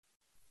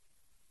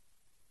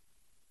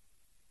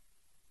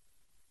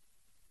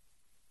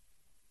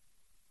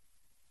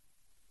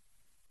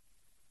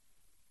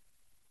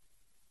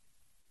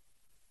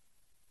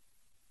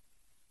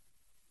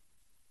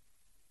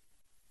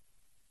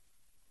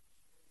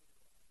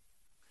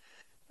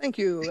Thank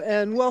you,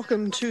 and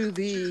welcome to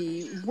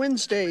the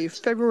Wednesday,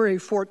 February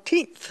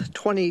 14th,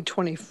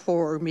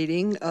 2024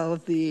 meeting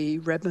of the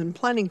Redmond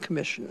Planning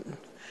Commission.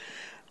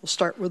 We'll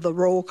start with a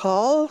roll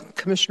call.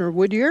 Commissioner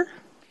Whittier.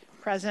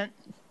 Present.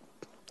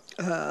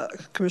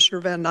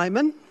 Commissioner Van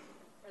Nyman.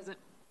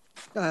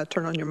 Present.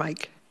 Turn on your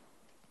mic.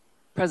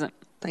 Present.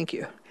 Thank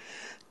you.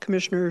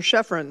 Commissioner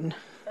Sheffrin.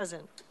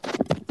 Present.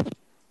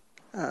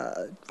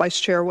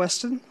 Vice Chair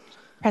Weston.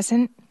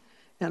 Present.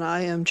 And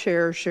I am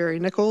Chair Sherry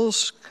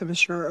Nichols.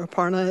 Commissioner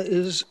Aparna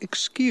is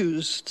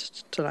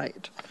excused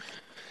tonight.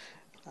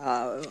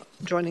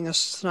 Joining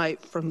us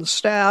tonight from the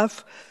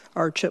staff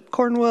are Chip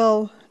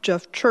Cornwell,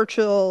 Jeff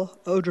Churchill,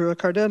 Audra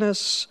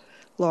Cardenas,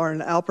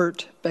 Lauren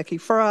Alpert, Becky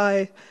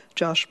Fry,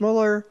 Josh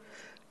Mueller,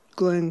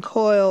 Glenn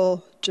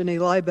Coyle, Jenny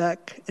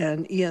Liebeck,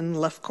 and Ian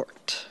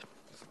Lefcourt.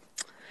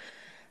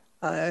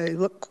 I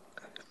look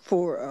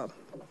for,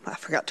 I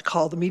forgot to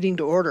call the meeting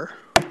to order.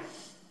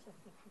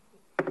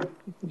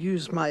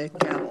 Use my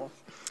gavel.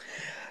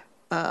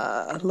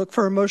 Look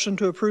for a motion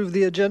to approve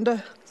the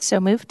agenda. So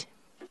moved.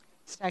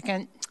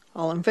 Second.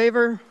 All in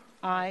favor?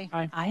 Aye.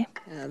 Aye.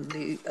 And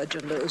the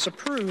agenda is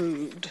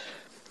approved.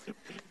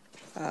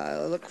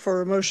 Look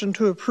for a motion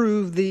to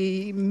approve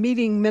the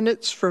meeting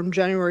minutes from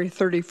January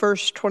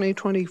 31st,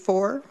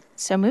 2024.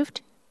 So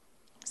moved.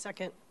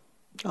 Second.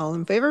 All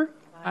in favor?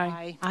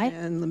 Aye. Aye.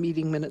 And the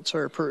meeting minutes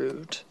are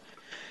approved.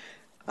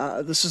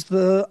 This is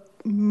the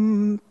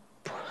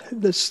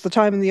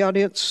time in the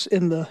audience,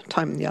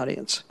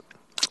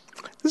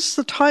 This is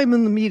the time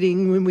in the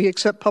meeting when we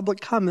accept public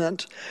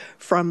comment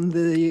from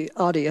the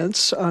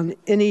audience on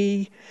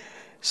any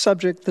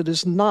subject that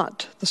is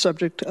not the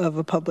subject of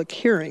a public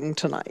hearing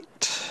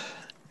tonight.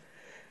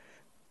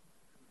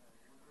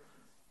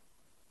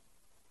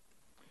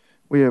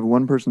 We have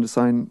one person to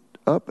sign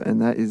up,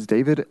 and that is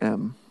David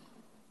M.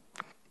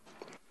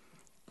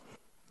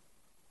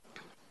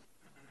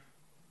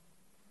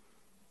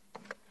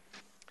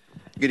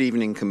 Good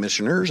evening,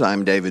 Commissioners.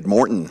 I'm David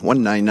Morton,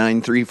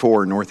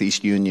 19934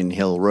 Northeast Union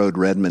Hill Road,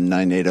 Redmond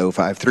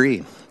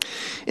 98053.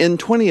 In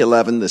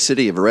 2011, the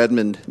City of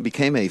Redmond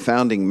became a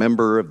founding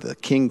member of the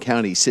King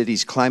County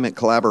Cities Climate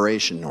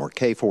Collaboration, or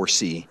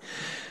K4C.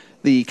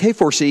 The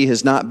K4C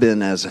has not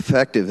been as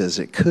effective as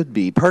it could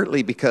be,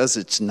 partly because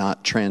it's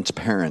not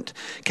transparent.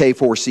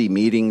 K4C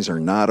meetings are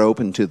not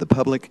open to the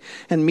public,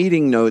 and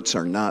meeting notes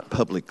are not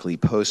publicly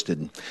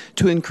posted.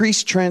 To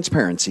increase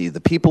transparency, the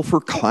People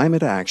for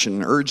Climate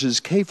Action urges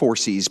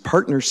K4C's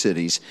partner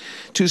cities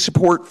to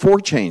support 4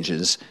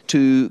 changes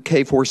to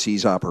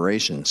K4C's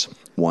operations.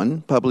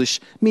 1, publish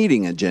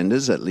meeting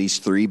agendas at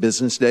least 3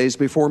 business days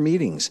before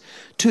meetings.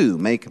 2,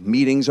 make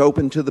meetings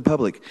open to the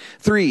public.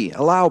 3,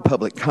 allow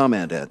public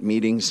comment at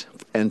meetings.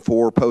 And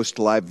 4, post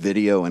live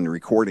video and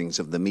recordings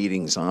of the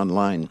meetings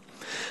online.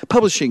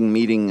 Publishing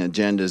meeting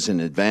agendas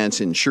in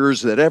advance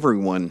ensures that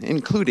everyone,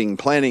 including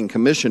planning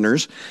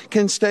commissioners,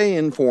 can stay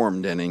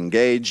informed and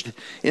engaged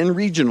in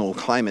regional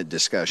climate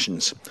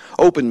discussions.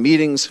 Open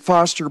meetings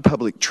foster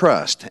public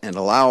trust and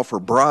allow for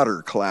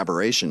broader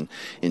collaboration,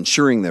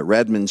 ensuring that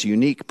Redmond's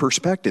unique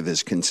perspective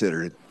is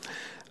considered.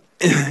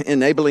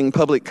 Enabling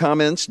public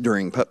comments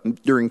during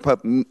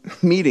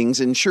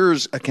meetings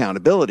ensures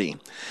accountability.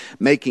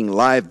 Making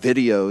live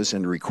videos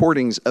and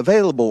recordings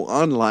available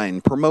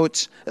online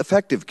promotes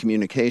effective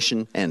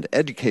communication and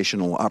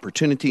educational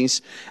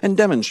opportunities and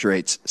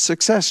demonstrates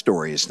success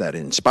stories that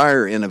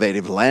inspire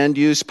innovative land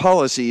use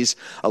policies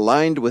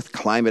aligned with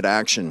climate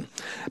action.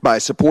 By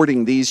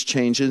supporting these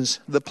changes,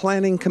 the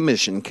Planning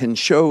Commission can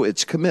show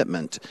its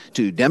commitment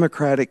to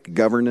democratic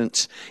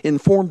governance,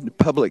 informed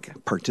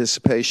public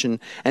participation,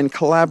 and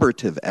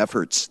collaborative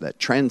efforts that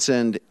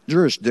transcend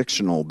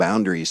jurisdictional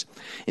boundaries.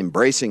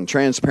 Embracing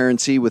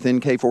transparency within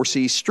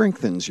K4C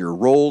strengthens your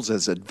roles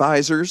as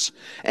advisors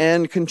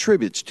and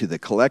contributes to the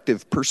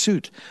collective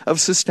pursuit of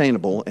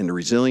sustainable and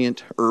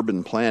resilient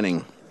urban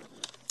planning.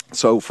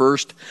 So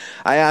first,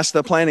 I ask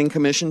the Planning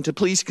Commission to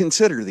please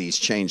consider these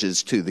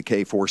changes to the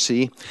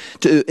K4C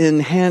to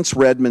enhance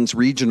Redmond's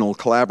regional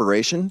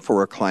collaboration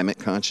for a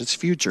climate-conscious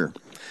future.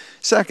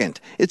 Second,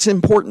 it's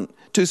important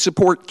to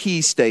support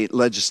key state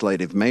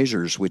legislative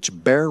measures which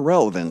bear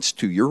relevance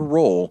to your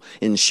role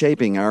in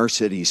shaping our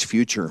city's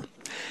future.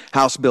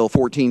 House Bill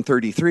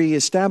 1433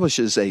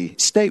 establishes a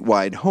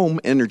statewide home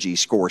energy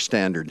score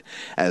standard.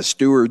 As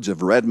stewards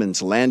of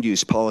Redmond's land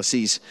use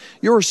policies,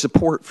 your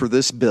support for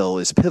this bill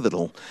is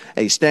pivotal.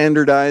 A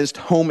standardized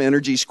home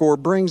energy score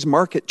brings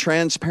market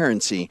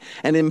transparency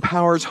and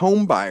empowers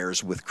home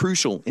buyers with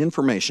crucial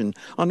information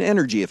on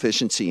energy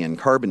efficiency and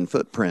carbon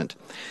footprint.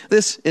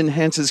 This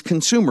enhances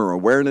consumer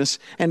awareness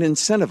and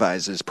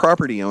incentivizes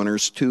property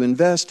owners to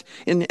invest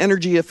in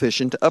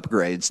energy-efficient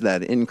upgrades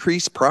that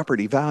increase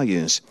property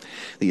values.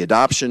 The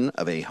adoption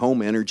of a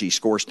home energy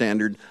score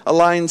standard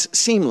aligns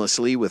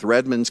seamlessly with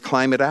Redmond's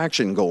climate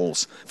action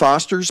goals,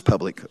 fosters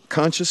public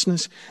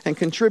consciousness, and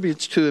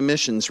contributes to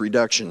emissions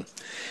reduction.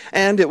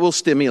 And it will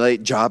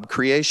stimulate job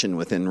creation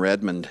within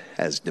Redmond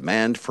as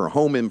demand for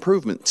home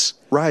improvements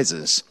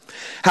rises.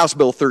 House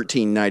Bill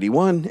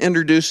 1391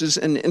 introduces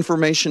an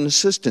information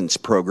assistance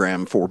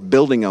program for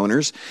building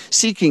owners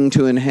seeking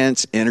to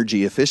enhance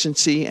energy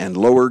efficiency and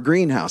lower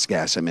greenhouse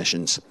gas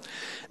emissions.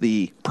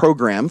 The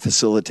program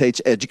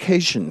facilitates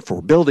education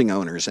for building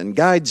owners and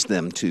guides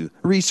them to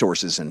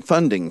resources and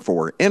funding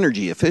for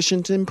energy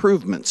efficient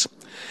improvements.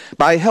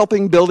 By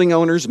helping building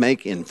owners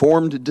make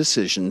informed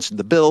decisions,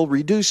 the bill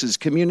reduces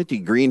community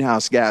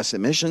greenhouse gas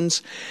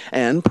emissions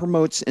and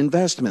promotes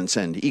investments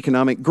and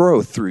economic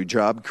growth through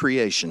job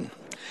creation.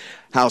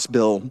 House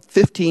Bill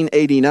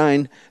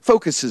 1589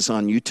 focuses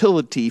on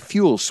utility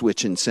fuel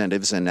switch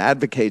incentives and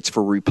advocates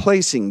for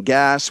replacing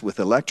gas with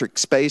electric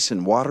space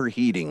and water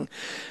heating.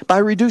 By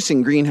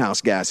reducing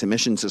greenhouse gas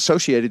emissions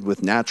associated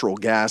with natural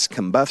gas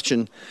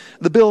combustion,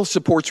 the bill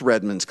supports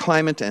Redmond's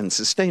climate and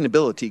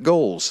sustainability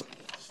goals.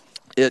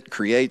 It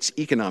creates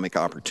economic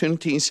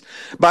opportunities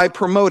by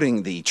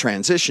promoting the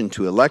transition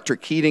to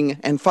electric heating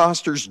and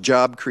fosters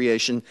job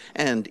creation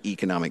and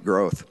economic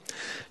growth.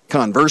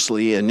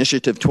 Conversely,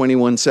 Initiative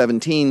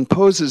 2117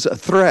 poses a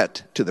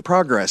threat to the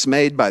progress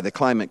made by the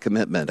Climate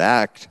Commitment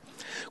Act,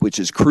 which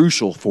is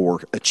crucial for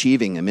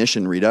achieving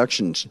emission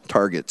reduction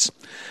targets.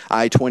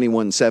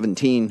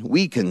 I-2117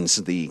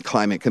 weakens the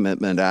Climate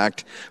Commitment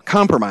Act,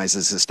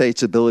 compromises the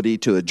state's ability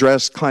to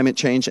address climate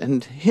change,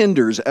 and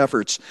hinders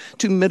efforts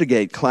to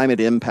mitigate climate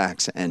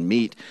impacts and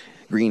meet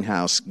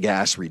greenhouse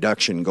gas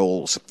reduction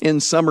goals. In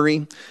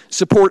summary,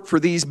 support for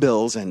these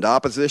bills and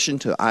opposition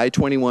to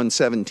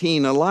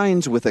I-2117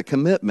 aligns with a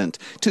commitment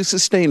to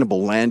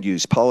sustainable land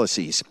use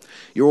policies.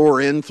 Your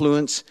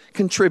influence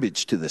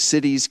contributes to the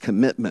city's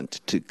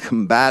commitment to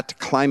combat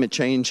climate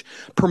change,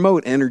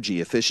 promote energy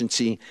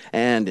efficiency,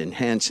 and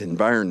enhance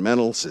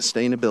environmental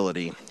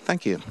sustainability.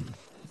 Thank you.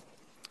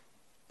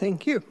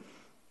 Thank you.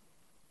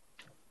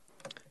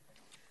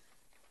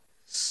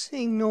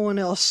 Seeing no one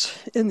else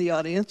in the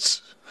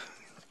audience,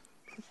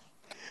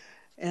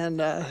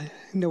 and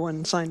no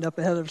one signed up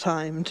ahead of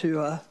time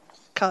to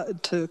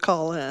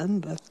call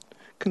in, that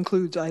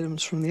concludes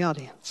items from the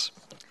audience.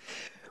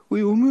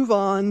 We will move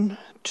on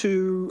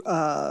to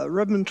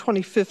Redmond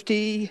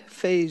 2050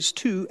 Phase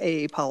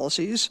 2A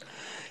policies,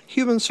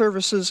 Human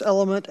Services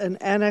element and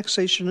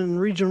Annexation and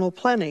Regional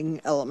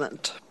Planning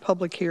element,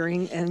 public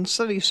hearing and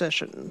study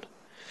session.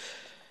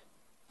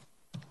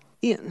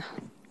 Ian.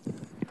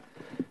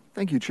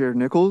 Thank you, Chair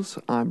Nichols.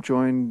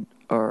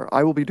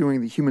 I will be doing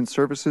the Human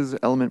Services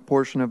element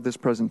portion of this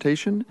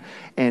presentation,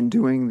 and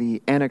doing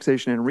the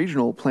Annexation and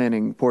Regional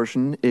Planning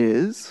portion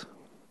is...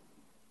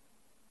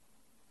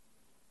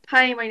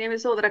 Hi, my name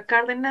is Audra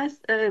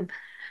Cardenas,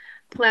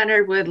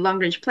 planner with Long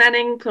Range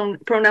Planning,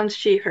 pronouns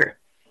she, her.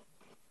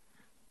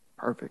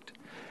 Perfect.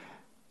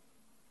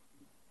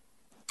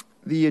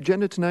 The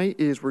agenda tonight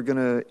is we're going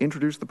to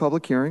introduce the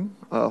public hearing,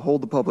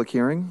 hold the public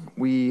hearing.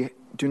 We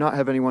do not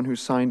have anyone who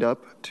signed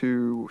up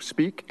to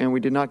speak, and we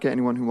did not get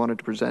anyone who wanted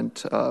to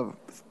present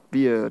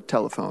via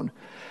telephone.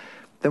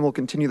 Then we'll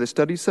continue the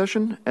study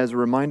session. As a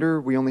reminder,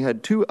 we only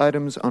had 2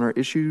 items on our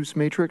issues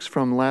matrix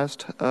from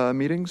last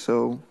meeting,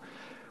 so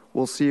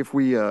we'll see if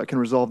we can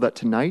resolve that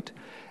tonight.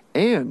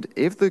 And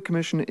if the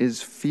commission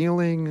is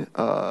feeling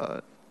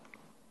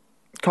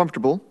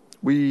comfortable,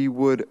 we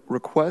would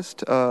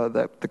request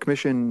that the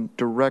commission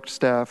direct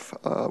staff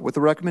with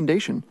a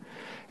recommendation,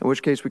 in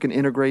which case we can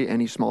integrate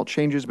any small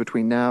changes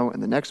between now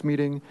and the next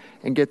meeting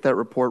and get that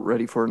report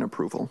ready for an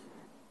approval.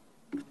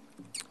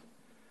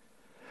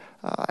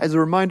 As a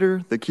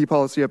reminder, the key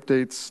policy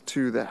updates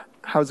to the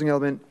housing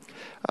element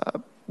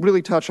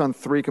really touch on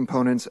 3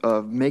 components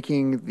of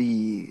making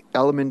the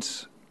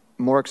elements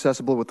more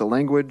accessible with the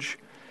language,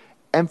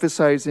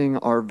 emphasizing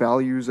our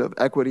values of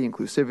equity,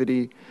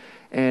 inclusivity,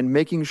 and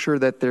making sure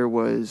that there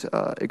was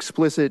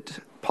explicit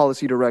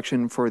policy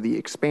direction for the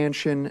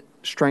expansion,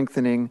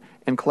 strengthening,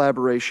 and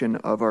collaboration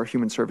of our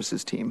human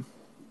services team.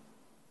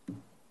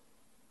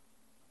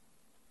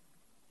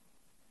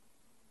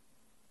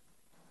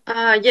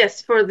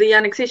 Yes, for the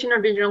annexation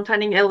or regional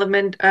planning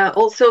element,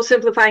 also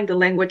simplifying the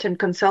language and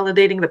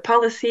consolidating the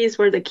policies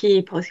were the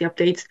key policy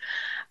updates.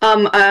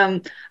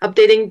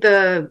 Updating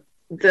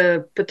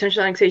the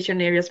potential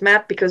annexation areas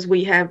map because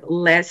we have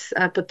less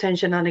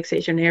potential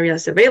annexation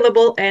areas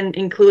available, and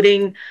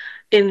including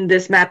in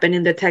this map and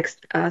in the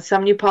text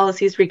some new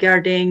policies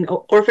regarding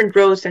orphaned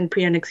roads and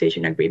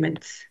pre-annexation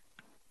agreements.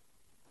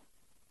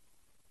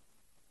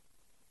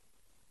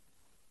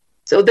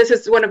 So this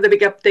is one of the big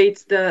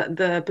updates,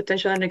 the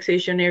potential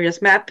annexation areas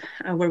map,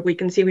 where we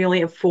can see we only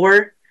have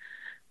 4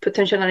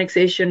 potential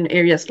annexation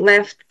areas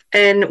left.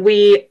 And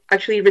we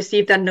actually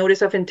received a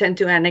notice of intent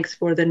to annex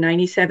for the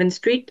 97th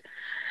Street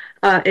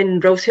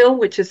in Rose Hill,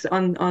 which is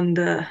on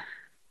the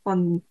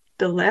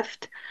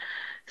left.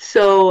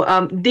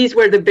 So these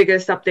were the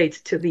biggest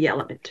updates to the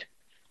element.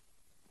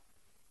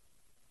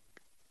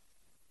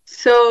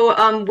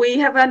 So we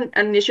have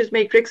an issues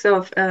matrix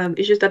of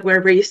issues that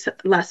were raised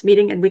last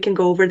meeting, and we can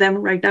go over them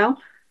right now.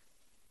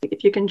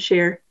 If you can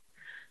share,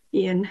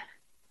 Ian.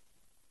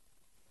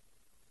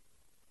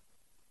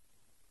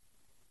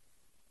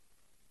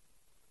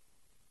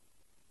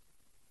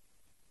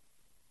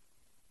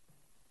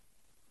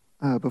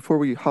 Before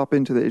we hop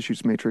into the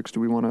issues matrix, do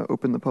we want to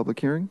open the public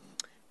hearing?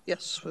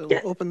 Yes, we'll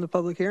Yes. open the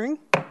public hearing.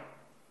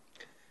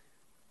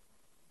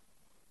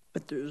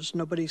 But there's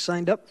nobody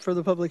signed up for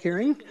the public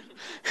hearing,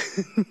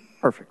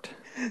 Perfect.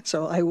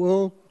 so I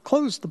will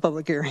close the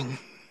public hearing.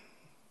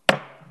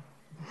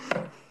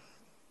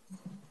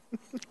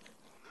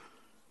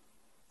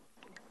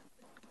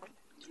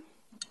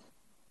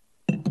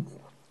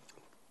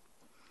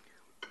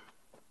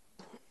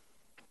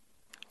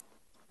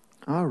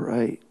 All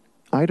right.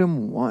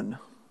 Item 1.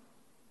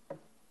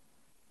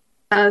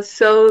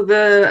 So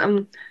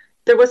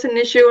there was an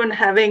issue in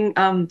having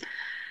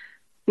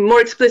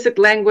more explicit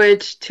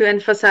language to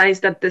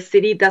emphasize that the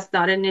city does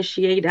not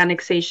initiate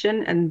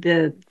annexation, and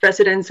the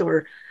residents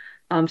or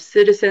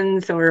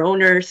citizens or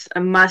owners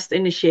must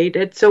initiate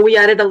it. So we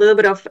added a little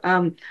bit of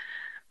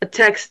a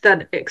text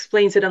that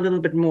explains it a little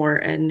bit more.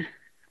 And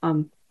I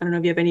don't know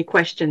if you have any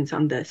questions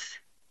on this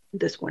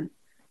one.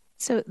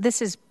 So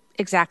this is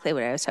exactly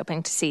what I was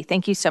hoping to see.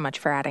 Thank you so much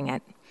for adding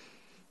it.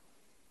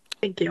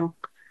 Thank you.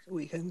 So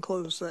we can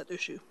close that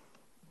issue.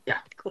 Yeah,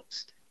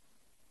 closed.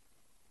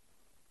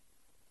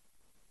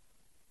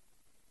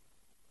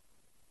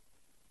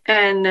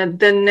 And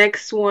the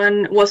next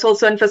one was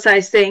also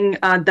emphasizing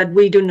that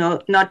we do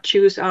not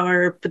choose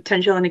our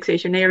potential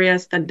annexation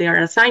areas, that they are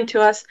assigned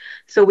to us.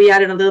 So we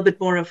added a little bit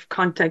more of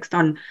context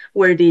on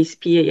where these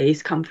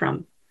PAAs come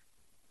from.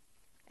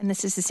 And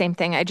this is the same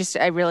thing.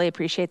 I really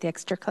appreciate the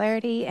extra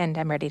clarity, and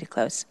I'm ready to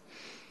close.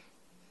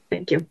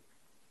 Thank you.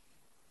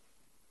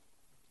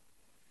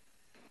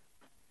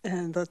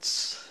 And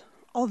that's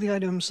all the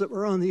items that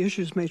were on the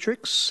issues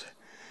matrix.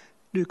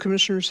 Do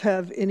commissioners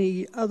have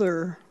any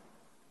other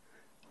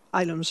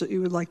items that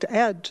you would like to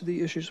add to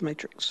the issues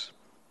matrix?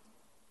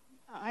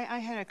 I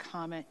had a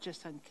comment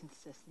just on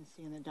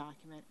consistency in the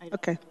document. I don't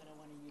Okay. know that I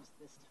want to use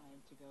this time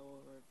to go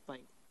over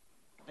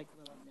like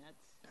little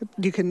nits.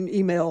 You can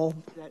email,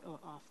 That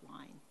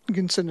offline. you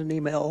can send an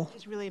email.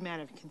 It's really a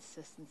matter of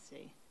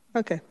consistency.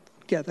 Okay,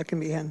 yeah, that can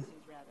be in.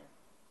 Rather.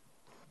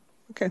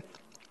 Okay.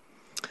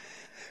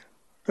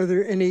 Are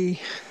there any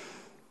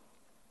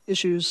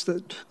issues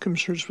that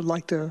commissioners would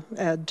like to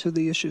add to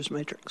the issues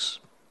matrix?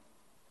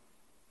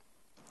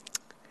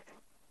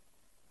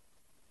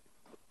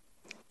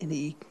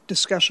 Any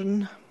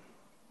discussion?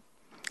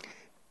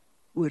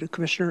 Would a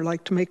commissioner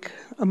like to make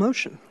a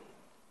motion?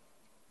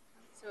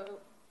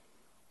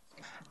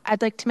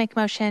 I'd like to make a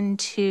motion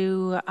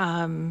to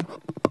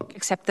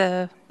accept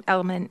the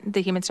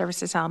human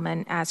services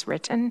element as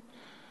written.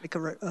 Make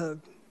a,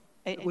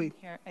 I We-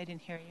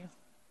 didn't hear you.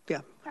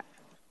 yeah.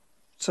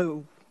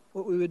 So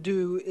what we would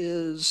do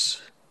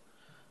is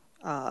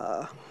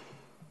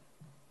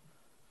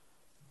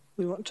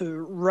we want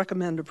to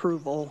recommend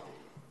approval.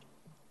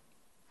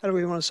 How do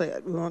we want to say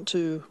it? We want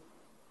to,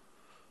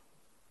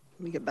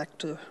 let me get back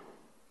to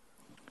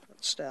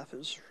what staff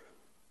is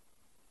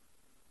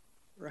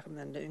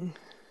recommending.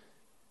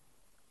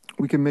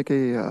 We can make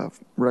a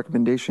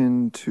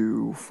recommendation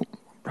to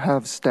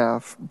have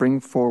staff bring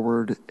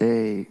forward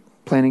a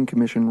planning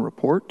commission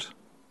report.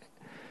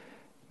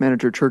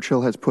 Manager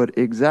Churchill has put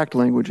exact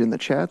language in the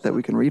chat that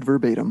we can read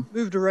verbatim.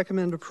 Move to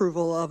recommend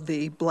approval of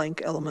the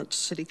blank element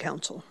city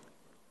council.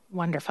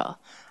 Wonderful.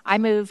 I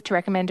move to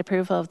recommend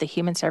approval of the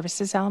human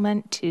services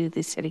element to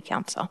the city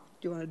council.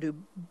 Do you want to do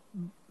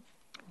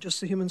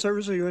just the human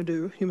services, or you want to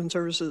do human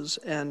services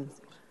and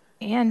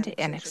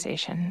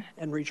Annexation.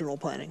 regional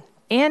planning?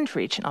 And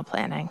regional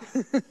planning.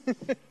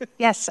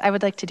 Yes, I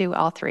would like to do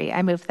all three.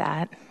 I move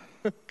that.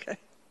 Okay.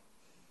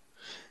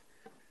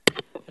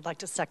 I'd like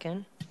to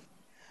second.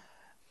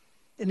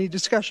 Any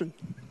discussion?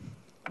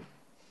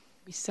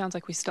 It sounds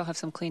like we still have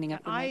some cleaning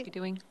up we might be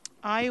doing.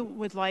 I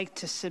would like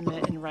to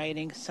submit in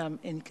writing some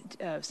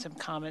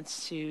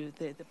comments to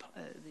the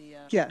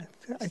Yeah,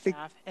 I think,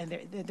 staff, and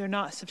they're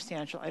not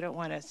substantial. I don't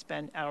want to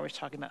spend hours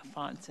talking about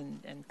fonts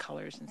and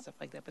colors and stuff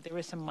like that, but there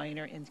is some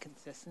minor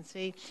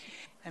inconsistency,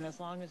 and as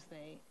long as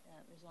you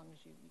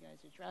guys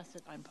address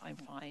it, I'm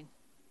fine.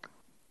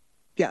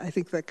 yeah, I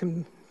think that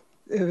can,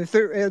 if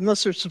there,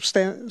 unless there's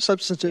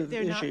substantive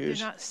They're issues.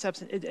 not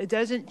substantive. It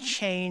doesn't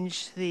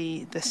change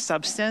the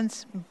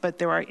substance, but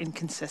there are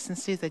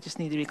inconsistencies that just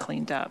need to be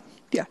cleaned up.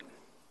 Yeah.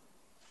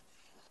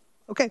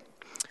 Okay.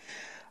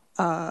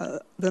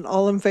 Then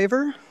all in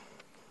favor?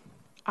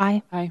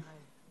 Aye. Aye.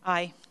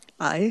 Aye.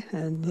 Aye,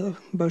 and the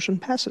motion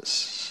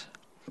passes.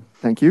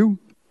 Thank you.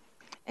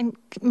 And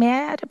may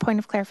I add a point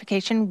of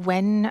clarification?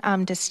 When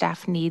does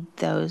staff need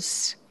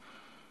those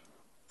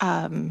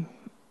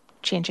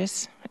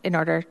changes in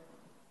order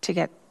to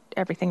get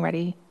everything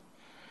ready?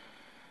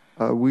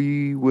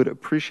 We would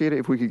appreciate it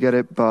if we could get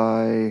it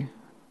by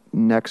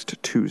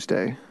next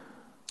Tuesday.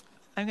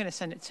 I'm going to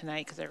send it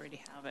tonight because I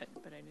already have it,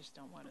 but I just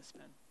don't want to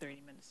spend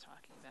 30 minutes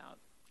talking about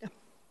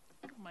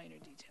minor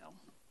detail.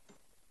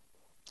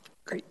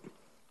 Great.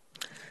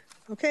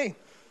 Okay.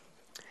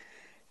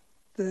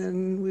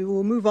 Then we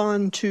will move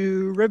on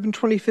to Redmond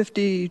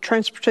 2050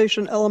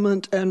 Transportation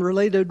Element and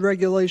Related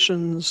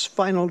Regulations,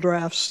 Final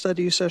Draft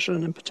Study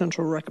Session and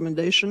Potential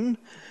Recommendation.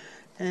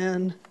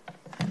 And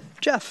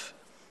Jeff.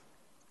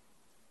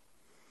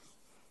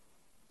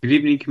 Good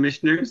evening,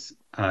 commissioners.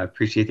 I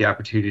appreciate the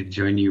opportunity to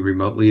join you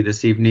remotely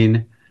this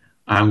evening.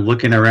 I'm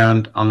looking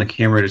around on the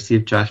camera to see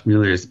if Josh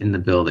Mueller is in the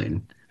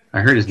building.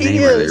 I heard his He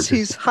name earlier. is.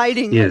 He's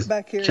hiding He is.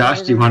 back here.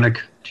 Josh,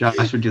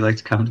 Josh, would you like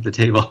to come to the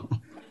table?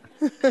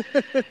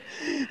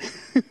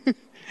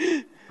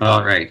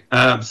 All right.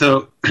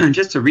 So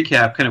just to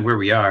recap kind of where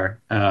we are,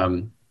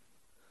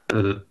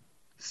 the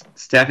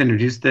staff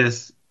introduced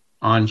this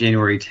on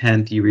January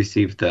 10th. You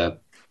received the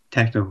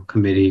technical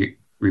committee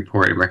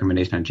report and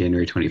recommendation on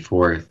January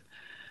 24th.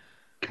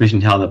 Commission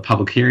held a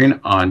public hearing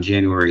on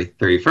January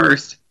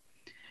 31st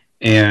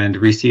and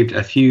received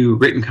a few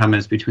written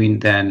comments between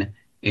then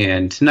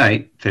and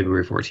tonight,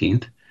 February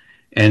 14th.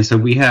 And so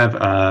we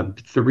have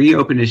 3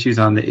 open issues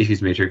on the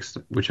issues matrix,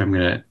 which I'm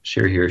going to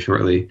share here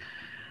shortly,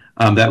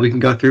 that we can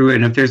go through.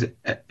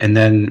 And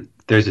then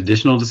there's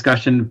additional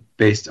discussion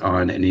based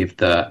on any of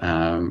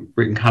the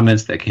written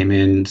comments that came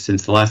in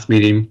since the last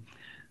meeting.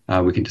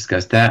 We can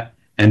discuss that.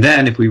 And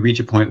then if we reach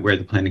a point where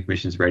the Planning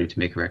Commission is ready to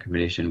make a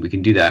recommendation, we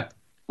can do that.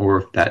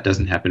 Or if that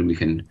doesn't happen, we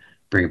can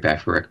bring it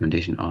back for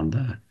recommendation on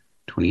the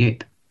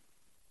 28th.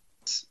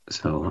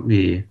 So let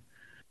me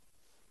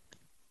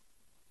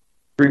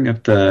bring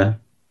up the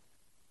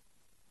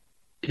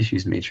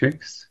issues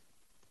matrix.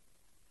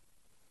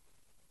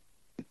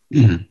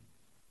 And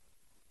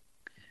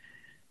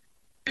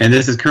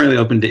this is currently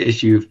open to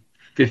issue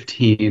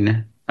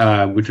 15,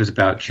 which was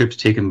about trips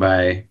taken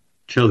by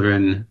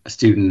children,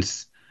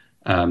 students,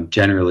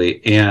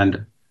 generally.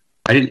 And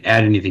I didn't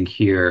add anything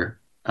here.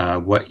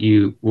 What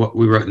we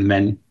wrote in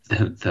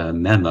the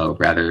memo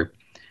rather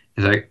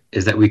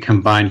is that we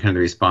combined kind of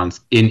the response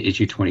in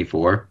issue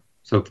 24.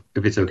 So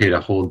if it's okay to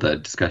hold the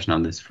discussion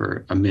on this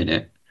for a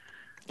minute.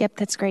 Yep,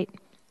 that's great.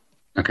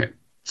 Okay,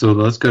 so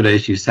let's go to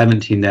issue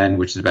 17 then,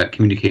 which is about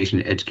communication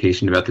and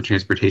education about the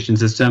transportation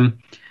system.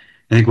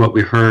 I think what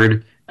we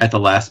heard at the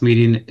last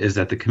meeting is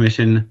that the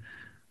commission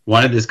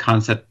wanted this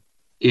concept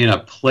in a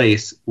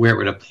place where it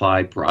would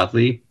apply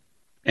broadly.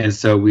 And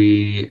so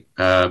we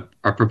are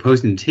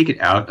proposing to take it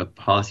out of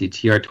policy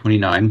TR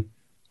 29,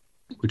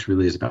 which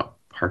really is about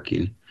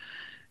parking,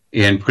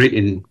 and put it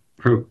in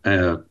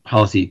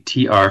policy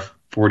TR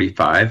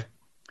 45,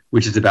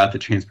 which is about the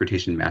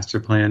transportation master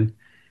plan,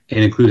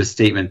 and include a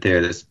statement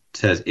there that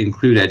says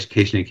include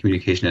education and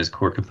communication as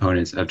core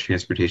components of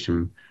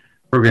transportation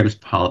programs,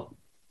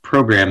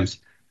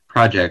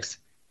 projects,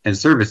 and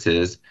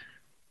services.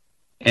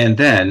 And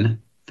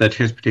then the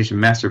transportation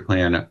master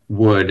plan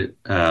would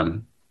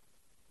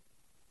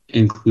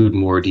include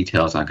more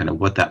details on kind of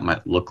what that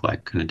might look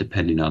like, kind of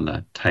depending on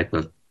the type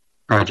of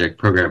project,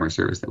 program, or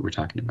service that we're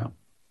talking about.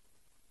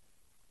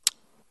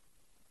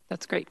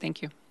 That's great.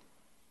 Thank you.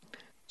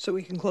 So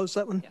we can close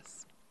that one?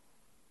 Yes.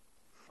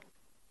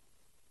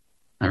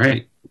 All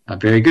right.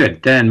 Very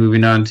good. Then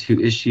moving on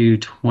to issue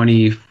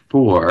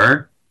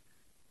 24.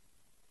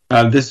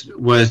 This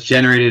was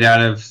generated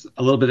out of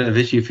a little bit of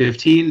issue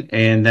 15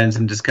 and then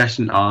some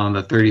discussion on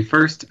the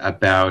 31st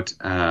about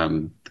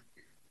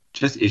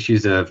just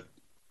issues of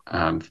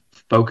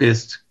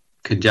focused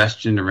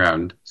congestion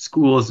around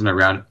schools and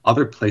around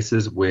other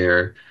places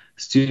where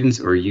students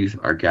or youth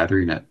are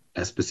gathering at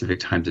specific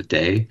times of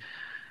day.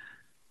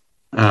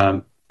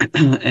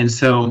 And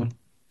so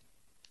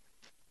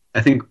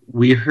I think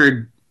we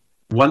heard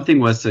one thing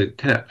was to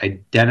kind of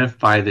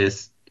identify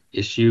this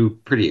issue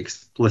pretty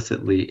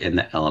explicitly in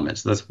the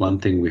elements. So that's one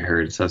thing we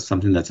heard. So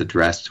something that's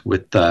addressed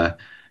with the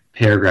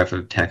paragraph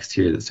of text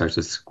here that starts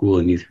with school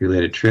and youth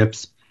related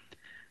trips.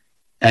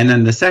 And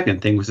then the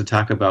second thing was to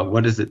talk about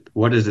what is it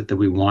that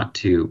we want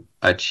to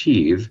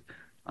achieve.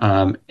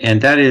 And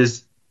that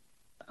is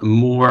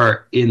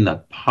more in the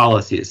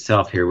policy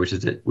itself here, which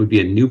is it would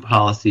be a new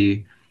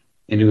policy,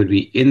 and it would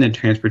be in the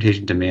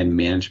transportation demand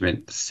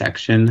management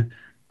section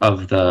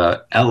of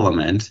the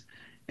element.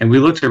 And we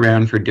looked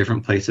around for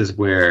different places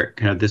where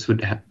kind of this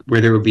would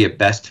where there would be a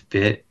best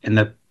fit. And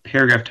the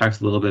paragraph talks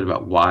a little bit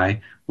about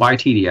why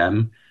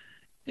TDM,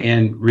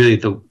 and really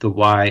the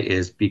why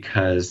is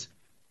because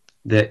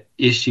the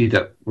issue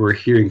that we're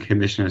hearing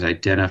commissioners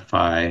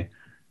identify,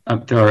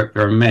 there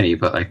are many,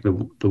 but like the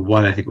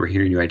one I think we're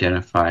hearing you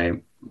identify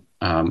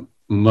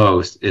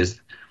most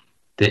is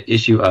the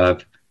issue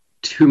of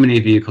too many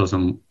vehicles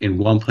in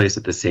one place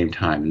at the same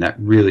time. And that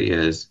really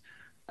is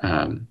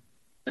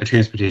a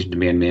transportation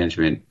demand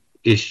management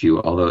issue,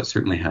 although it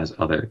certainly there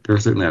are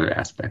certainly other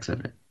aspects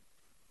of it.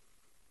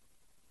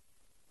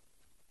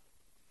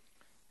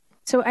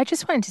 So I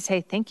just wanted to say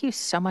thank you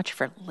so much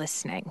for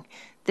listening.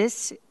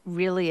 This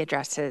really it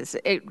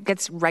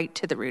gets right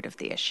to the root of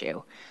the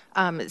issue.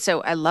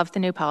 So I love the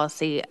new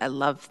policy. I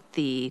love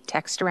the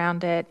text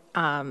around it,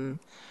 the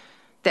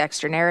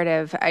extra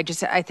narrative. I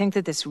think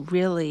that this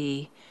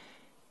really,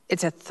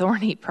 it's a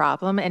thorny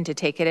problem, and to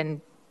take it and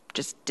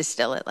just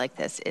distill it like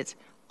this is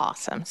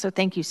awesome. So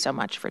thank you so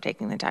much for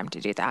taking the time to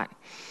do that.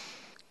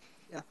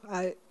 Yeah,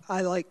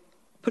 I like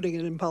putting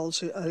it in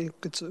policy. I think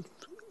it's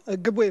a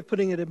good way of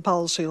putting it in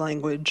policy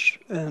language,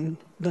 and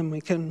then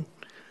we can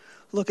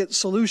look at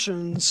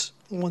solutions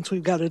once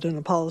we've got it in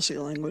a policy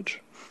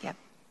language. Yep.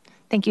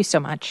 Thank you so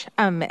much.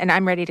 And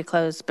I'm ready to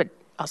close, but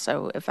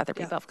also if other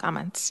people have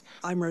comments.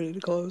 I'm ready to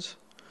close.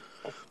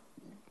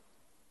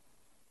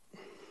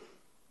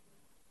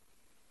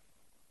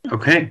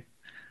 Okay.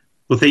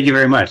 Well, thank you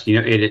very much. You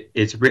know,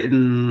 it's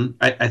written.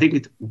 I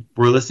think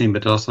we're listening,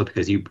 but also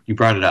because you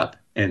brought it up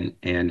and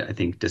I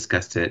think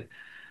discussed it,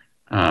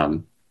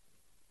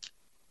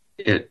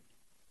 it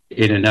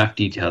in enough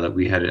detail that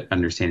we had an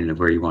understanding of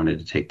where you wanted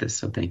to take this.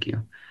 So thank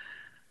you.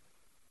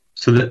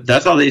 So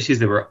that's all the issues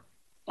that were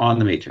on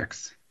the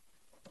matrix.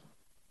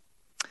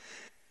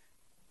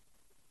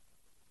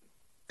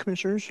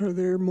 Commissioners, are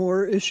there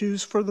more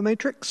issues for the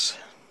matrix?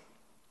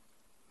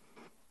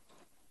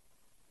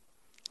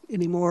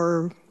 Any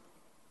more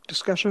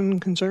discussion,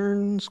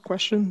 concerns,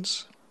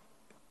 questions?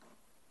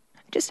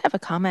 I just have a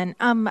comment.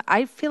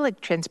 I feel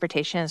like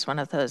transportation is one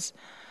of those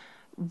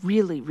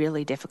really,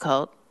 really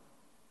difficult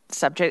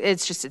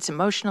subjects. It's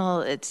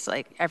emotional. It's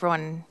like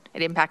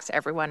it impacts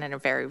everyone in a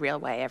very real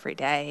way every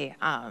day.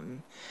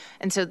 And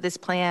so this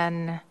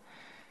plan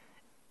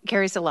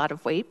carries a lot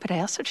of weight, but I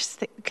also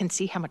just can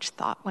see how much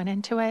thought went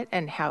into it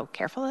and how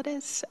careful it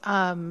is.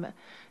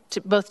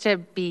 To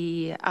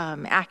be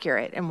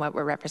accurate in what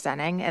we're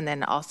representing, and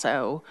then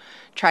also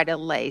try to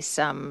lay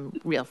some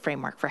real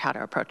framework for how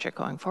to approach it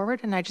going forward.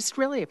 And I just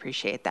really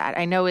appreciate that.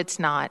 I know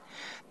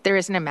there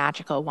isn't a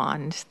magical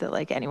wand that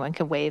like anyone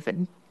can wave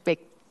and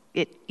make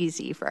it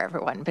easy for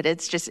everyone, but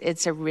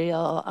it's a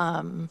real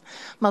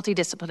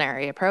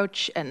multidisciplinary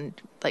approach and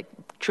like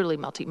truly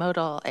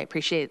multimodal. I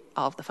appreciate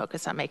all of the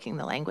focus on making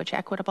the language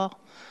equitable.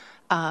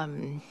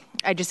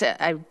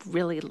 I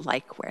really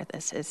like where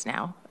this is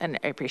now, and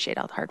I appreciate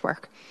all the hard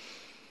work.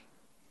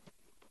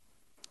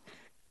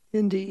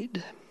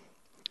 Indeed.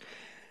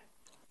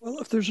 Well,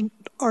 if there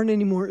aren't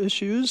any more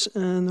issues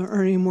and there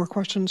aren't any more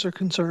questions or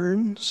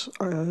concerns,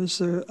 is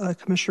there a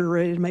commissioner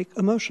ready to make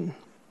a motion?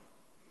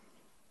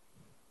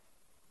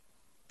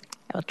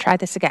 I will try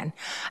this again.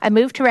 I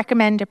move to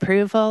recommend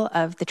approval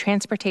of the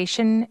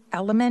transportation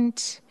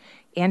element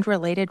and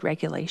related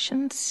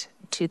regulations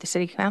to the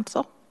City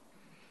Council.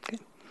 Okay.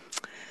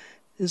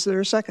 Is there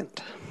a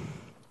second?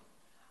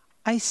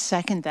 I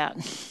second that.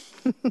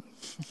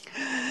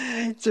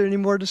 Is there any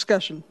more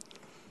discussion?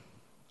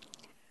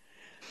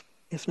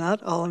 If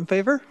not, all in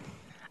favor?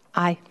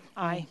 Aye.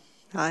 Aye.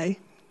 Aye.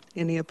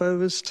 Any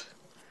opposed?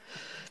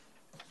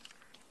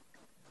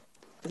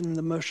 Then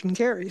the motion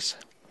carries.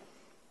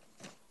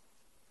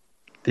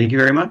 Thank you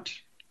very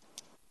much.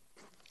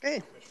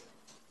 Okay.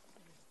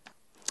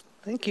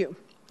 Thank you.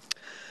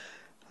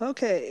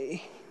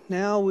 Okay,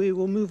 now we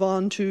will move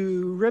on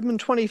to Redmond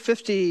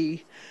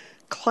 2050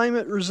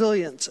 Climate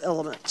Resilience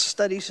Elements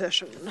Study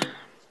Session.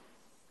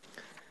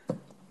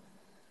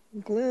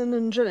 Glenn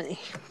and Jenny.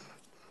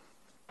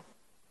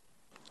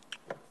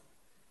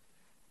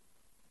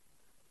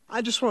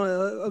 I just want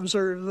to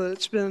observe that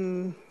it's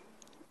been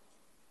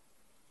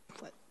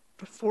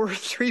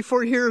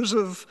 4 years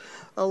of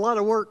a lot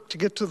of work to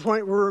get to the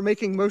point where we're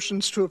making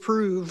motions to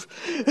approve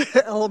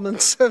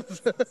elements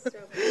of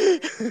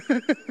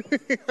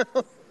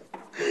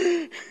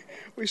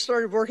we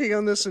started working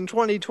on this in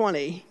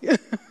 2020.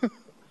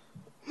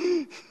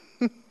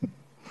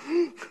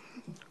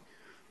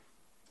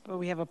 But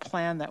we have a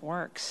plan that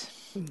works.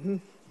 Mm-hmm.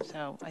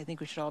 So I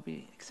think we should all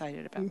be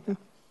excited about that.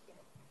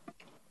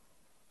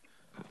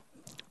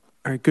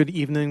 All right, good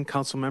evening,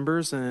 council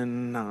members,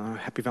 and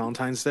happy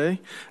Valentine's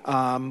Day.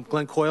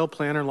 Glenn Coyle,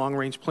 planner,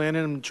 long-range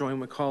planning. I'm joined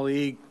with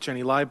colleague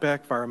Jenny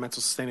Liebeck,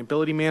 environmental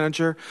sustainability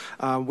manager.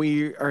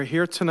 We are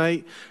here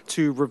tonight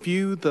to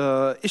review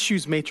the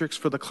issues matrix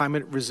for the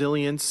climate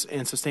resilience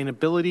and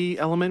sustainability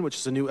element, which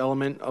is a new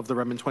element of the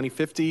Redmond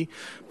 2050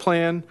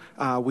 plan.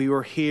 We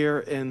were here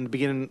in the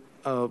beginning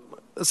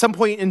at some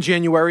point in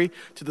January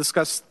to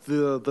discuss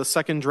the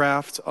second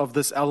draft of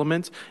this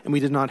element, and we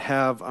did not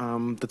have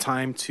the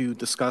time to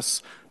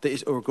discuss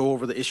or go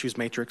over the issues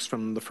matrix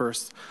from the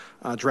first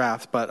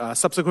draft. But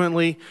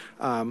subsequently,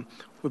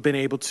 we've been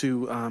able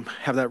to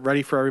have that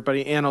ready for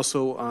everybody and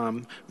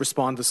also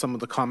respond to some of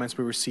the comments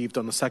we received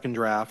on the second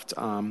draft.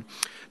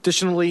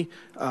 Additionally,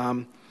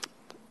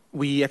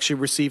 we actually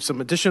received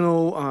some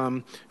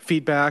additional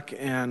feedback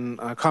and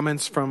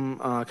comments from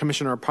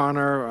Commissioner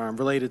Parner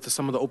related to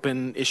some of the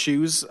open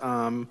issues.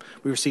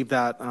 We received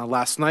that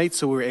last night,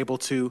 so we were able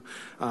to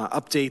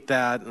update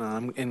that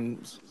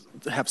and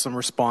have some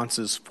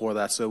responses for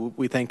that. So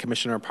we thank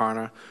Commissioner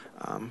Parner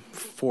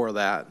for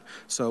that.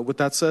 So with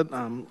that said,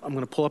 I'm going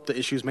to pull up the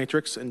issues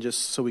matrix and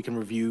just so we can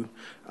review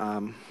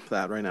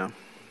that right now.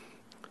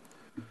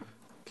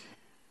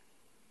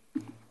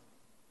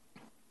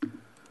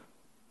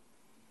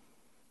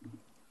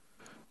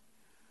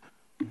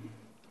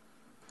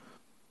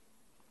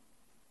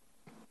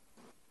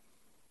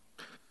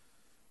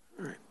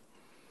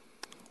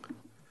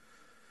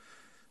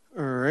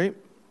 All right.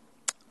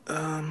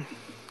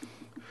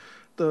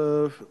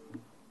 The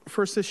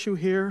first issue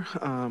here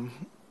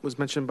was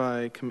mentioned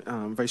by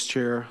Vice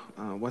Chair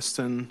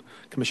Weston,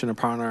 Commissioner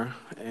Parner,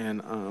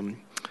 and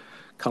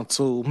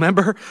Council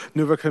Member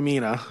Nuva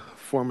Kamina,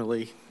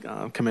 formerly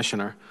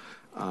Commissioner.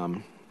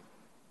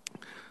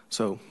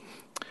 So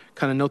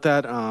kind of note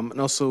that. And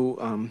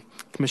also,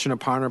 Commissioner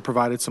Parner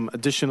provided some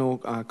additional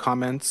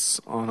comments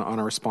on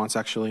our response,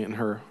 actually, in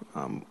her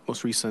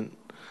most recent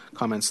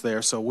comments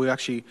there. So we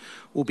actually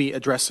will be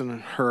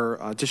addressing her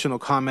additional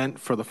comment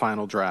for the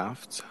final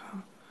draft.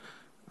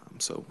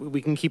 So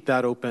we can keep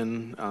that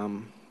open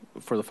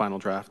for the final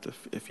draft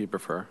if you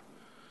prefer.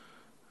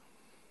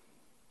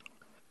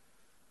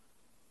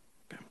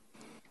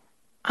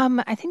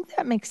 I think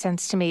that makes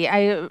sense to me.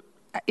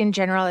 In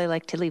general, I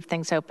like to leave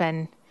things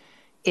open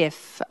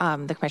if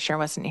the commissioner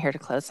wasn't here to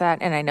close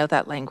that, and I know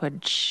that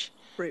language.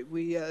 Right,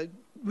 we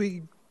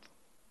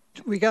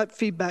got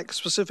feedback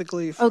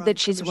specifically from that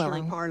she's Commissioner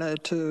willing.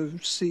 Parna to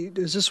see,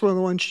 is this one of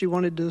the ones she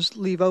wanted to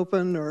leave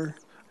open, or?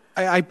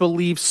 I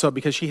believe so,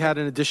 because she had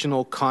an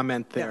additional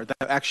comment there Yeah.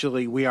 that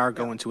actually we are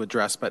going to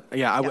address. But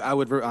yeah, I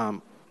would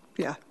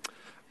Yeah,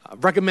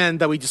 recommend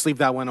that we just leave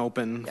that one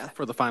open Yeah.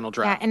 for the final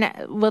Yeah, draft. and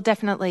we'll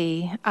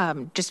definitely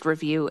just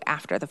review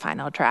after the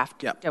final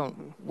draft. Yep.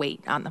 Don't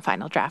wait on the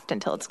final draft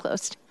until it's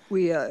closed.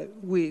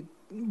 we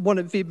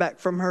wanted feedback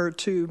from her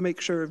to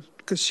make sure,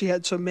 because she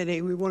had so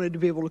many, we wanted to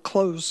be able to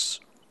close.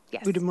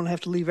 Yes. We didn't want to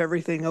have to leave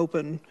everything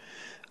open,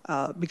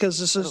 because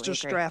this is Totally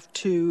just agree. draft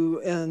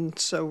 2, and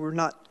so we're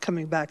not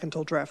coming back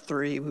until draft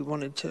 3. We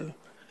wanted to,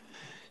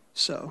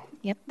 so.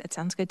 Yep, that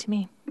sounds good to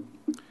me.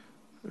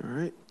 All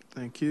right,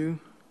 thank you.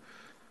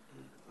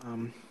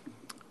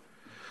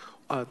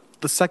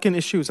 The second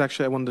issue is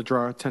actually, I wanted to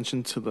draw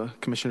attention to the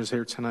commissioners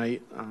here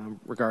tonight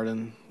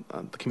regarding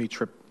the commute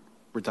trip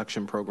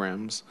reduction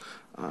programs.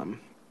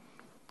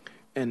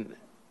 And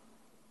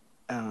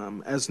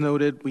as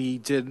noted, we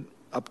did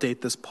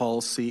update this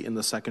policy in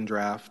the second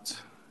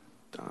draft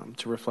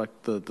to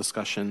reflect the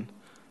discussion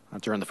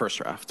during the first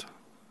draft.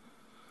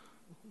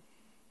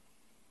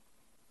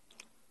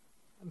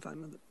 I'm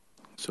fine with it.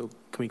 So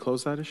can we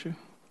close that issue?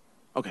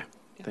 Okay,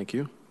 thank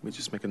you. Let me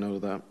just make a note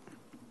of that.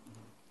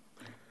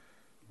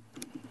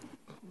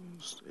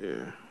 Closed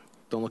here.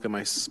 Don't look at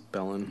my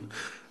spelling,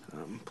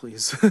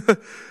 please.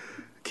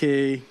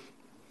 Okay.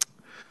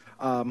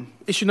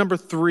 Issue number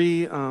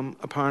 3,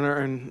 Aparna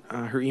and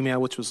her email,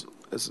 which was,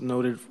 as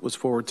noted, was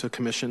forwarded to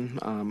commission.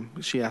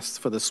 She asked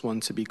for this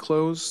one to be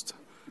closed.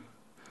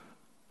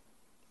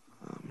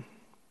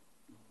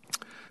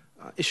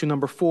 Issue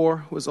number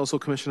 4 was also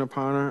Commissioner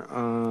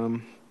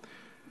Aparna.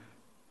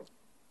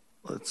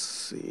 Let's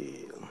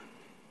see.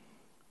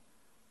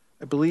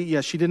 I believe, yeah,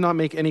 she did not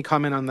make any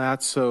comment on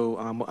that, so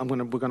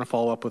we're gonna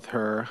follow up with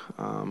her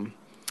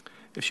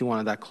if she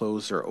wanted that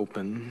closed or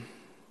open.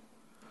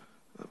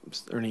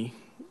 Is there any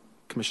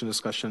commission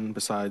discussion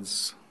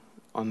besides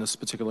on this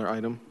particular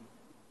item?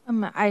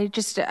 I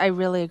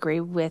really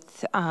agree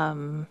with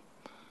the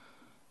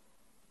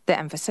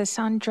emphasis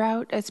on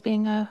drought as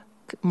being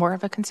more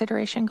of a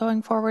consideration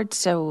going forward.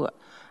 So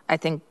I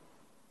think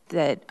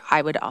that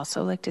I would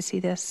also like to see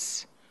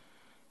this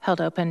held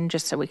open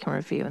just so we can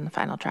review in the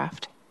final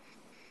draft.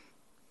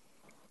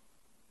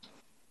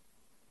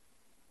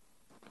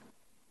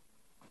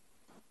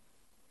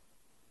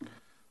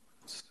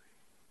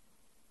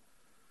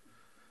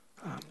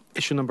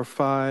 Issue number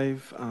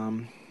 5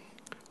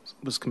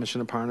 was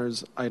Commissioner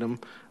Parner's item.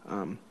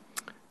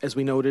 As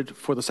we noted,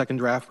 for the second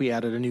draft, we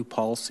added a new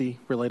policy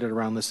related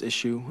around this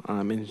issue,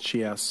 and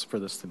she asked for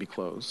this to be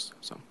closed.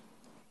 So,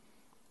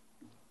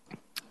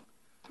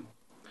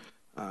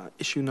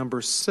 issue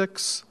number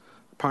 6,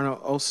 Parner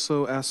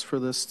also asked for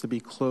this to be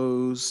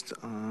closed.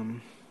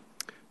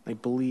 I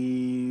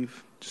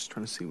believe, just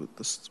trying to see what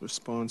this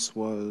response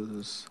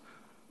was.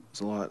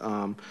 There's a lot.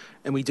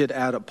 And we did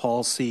add a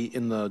policy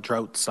in the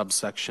drought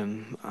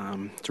subsection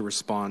to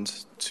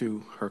respond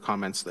to her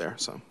comments there.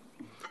 So,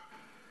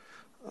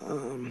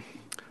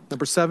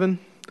 number 7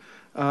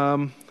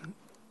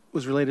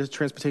 was related to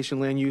transportation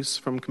land use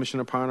from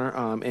Commissioner Parner,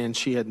 and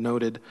she had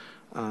noted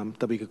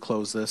that we could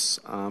close this.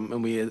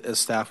 And we, as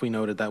staff, we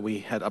noted that we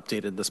had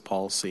updated this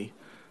policy,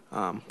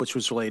 which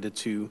was related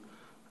to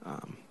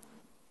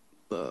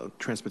the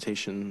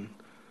transportation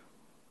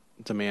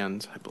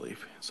demand, I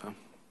believe. So.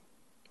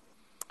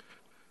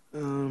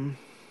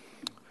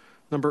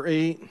 Number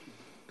 8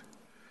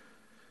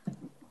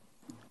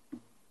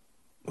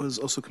 was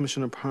also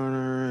Commissioner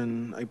Parner,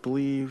 and I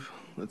believe,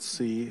 let's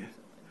see,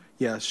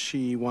 yes,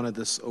 she wanted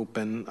this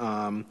open.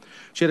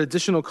 She had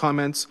additional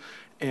comments,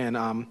 and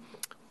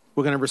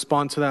we're going to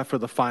respond to that for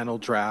the final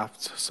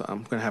draft. So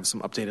I'm going to have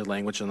some updated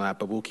language on that,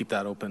 but we'll keep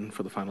that open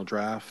for the final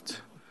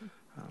draft.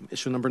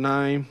 Issue number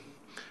 9.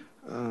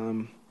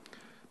 I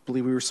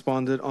believe we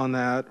responded on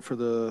that for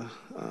the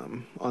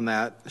on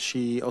that.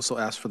 She also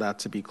asked for that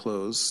to be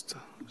closed.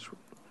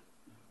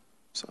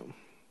 So,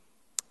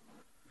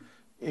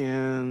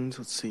 and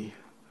let's see.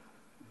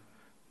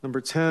 Number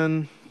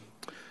 10,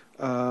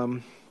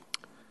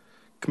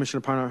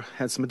 Commissioner Parner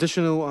had some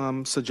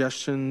additional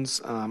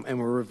suggestions, and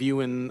we're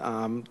reviewing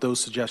those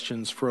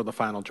suggestions for the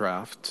final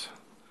draft.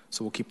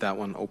 So we'll keep that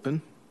one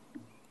open.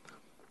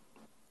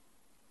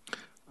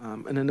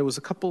 And then there was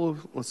a couple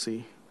of, let's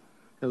see.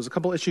 There was a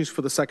couple issues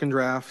for the second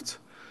draft.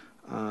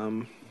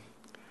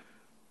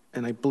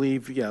 And I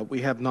believe, yeah,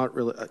 we have not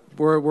really,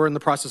 we're in the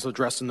process of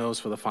addressing those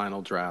for the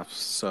final drafts.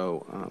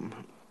 So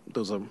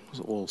those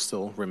will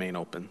still remain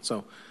open.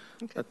 So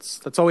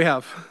that's all we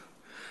have.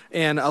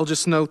 And I'll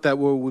just note that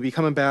we'll be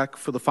coming back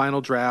for the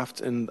final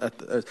draft and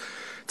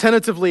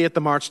tentatively at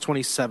the March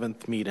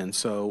 27th meeting.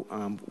 So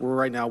we're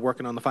right now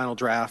working on the final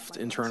draft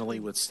internally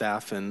with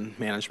staff and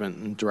management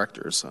and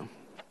directors. So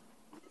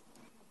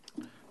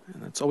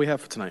and that's all we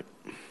have for tonight.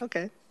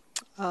 Okay.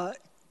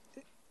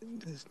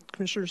 Does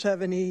commissioners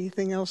have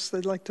anything else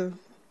they'd like to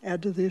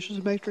add to the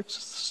issues matrix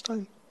this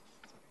time?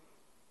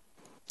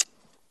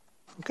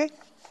 Okay.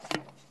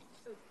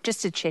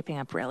 Just it's shaping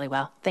up really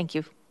well. Thank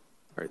you.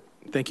 All right.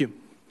 Thank you.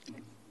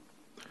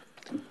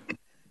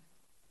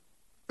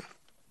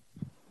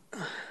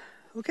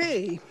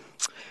 Okay.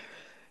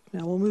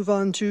 Now we'll move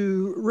on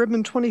to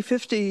Ribbon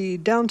 2050,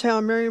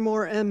 Downtown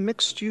Marymore and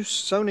Mixed-Use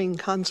Zoning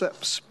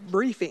Concepts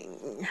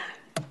Briefing.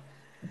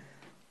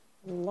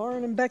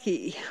 Lauren and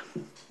Becky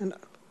and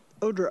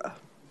Audra.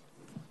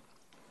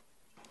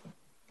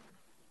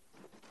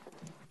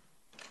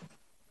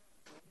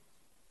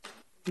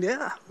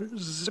 Yeah,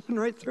 zipping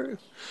right through.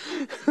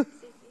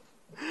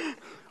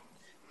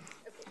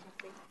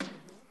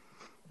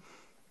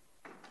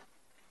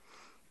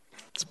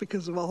 It's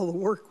because of all the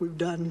work we've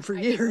done for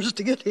years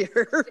to get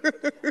here.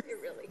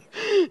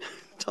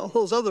 It's all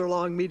those other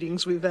long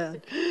meetings we've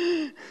had.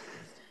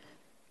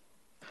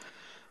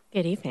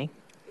 Good evening.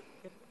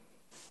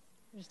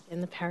 Just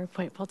getting the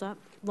PowerPoint pulled up.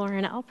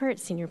 Lauren Alpert,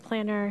 Senior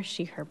Planner,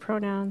 she, her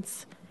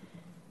pronouns.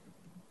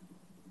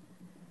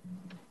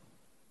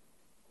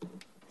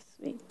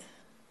 Sweet.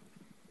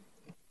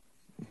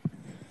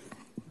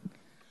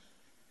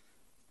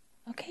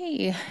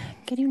 Okay,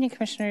 good evening,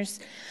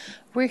 Commissioners.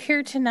 We're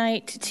here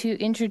tonight to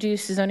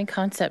introduce zoning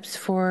concepts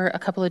for a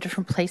couple of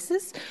different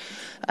places.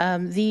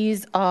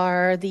 These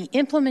are the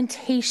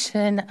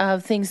implementation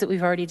of things that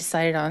we've already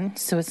decided on,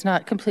 so it's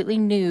not completely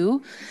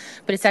new,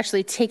 but it's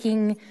actually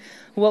taking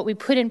what we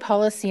put in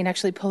policy and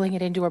actually pulling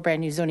it into our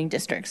brand new zoning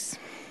districts.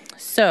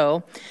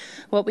 So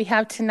what we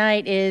have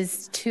tonight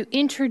is to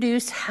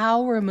introduce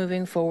how we're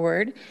moving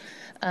forward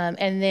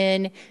and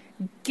then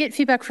get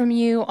feedback from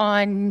you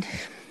on,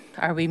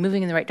 are we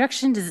moving in the right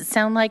direction? Does it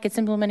sound like it's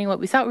implementing what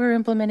we thought we were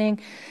implementing?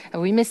 Have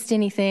we missed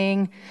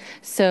anything?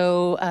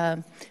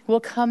 So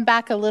we'll come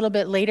back a little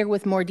bit later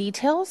with more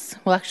details.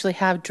 We'll actually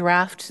have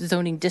draft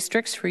zoning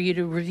districts for you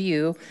to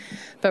review.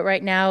 But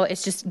right now,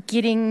 it's just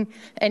getting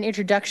an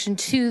introduction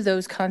to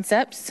those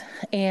concepts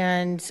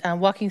and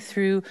walking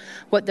through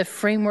what the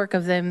framework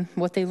of them,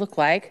 what they look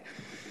like,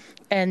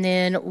 and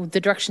then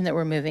the direction that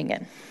we're moving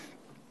in.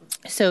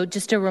 So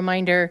just a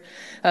reminder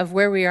of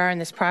where we are in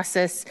this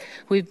process.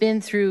 We've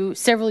been through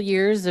several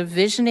years of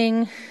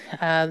visioning.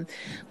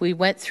 We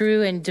went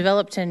through and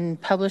developed and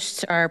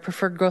published our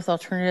preferred growth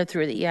alternative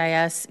through the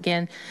EIS.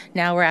 Again,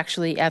 now we're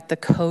actually at the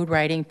code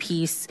writing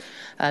piece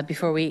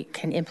before we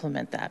can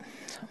implement that.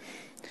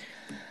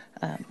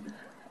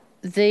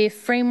 The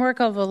framework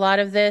of a lot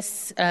of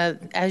this,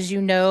 as you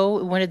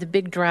know, one of the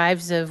big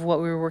drives of what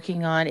we were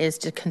working on is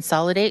to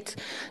consolidate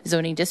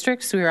zoning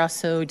districts. We are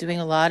also doing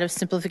a lot of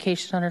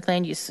simplification on our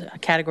land use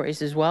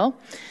categories as well.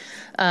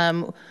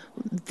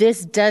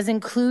 This does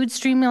include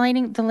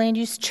streamlining the land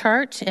use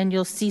chart, and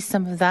you'll see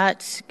some of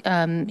that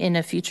in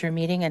a future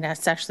meeting, and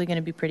that's actually going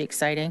to be pretty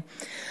exciting.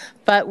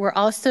 But we're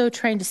also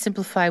trying to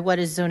simplify what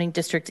a zoning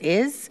district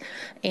is.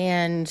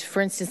 And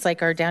for instance,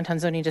 like our downtown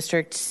zoning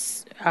districts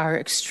are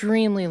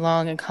extremely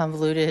long and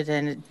convoluted,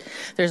 and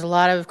there's a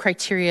lot of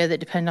criteria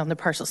that depend on the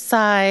parcel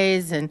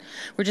size, and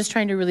we're just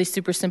trying to really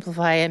super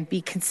simplify and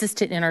be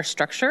consistent in our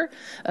structure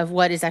of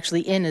what is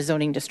actually in a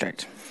zoning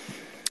district.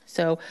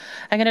 So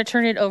I'm going to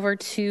turn it over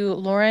to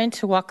Lauren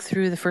to walk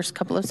through the first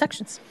couple of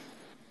sections.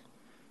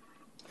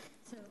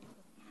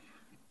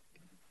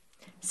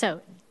 So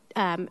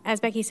as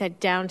Becky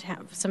said,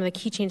 downtown, some of the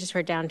key changes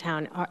for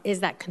downtown is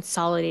that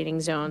consolidating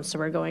zone. So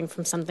we're going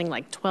from something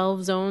like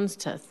 12 zones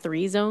to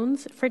 3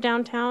 zones for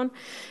downtown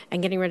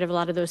and getting rid of a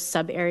lot of those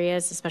sub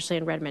areas, especially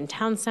in Redmond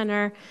Town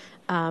Center.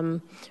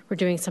 We're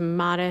doing some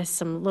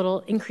little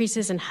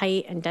increases in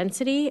height and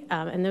density,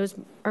 and those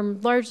are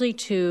largely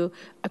to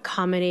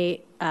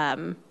accommodate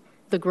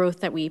the growth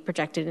that we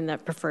projected in the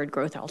preferred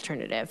growth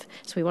alternative.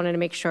 So we wanted to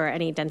make sure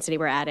any density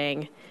we're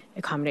adding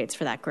accommodates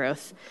for that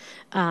growth.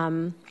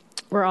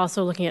 We're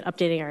also looking at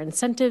updating our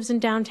incentives in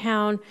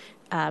downtown,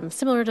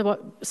 similar to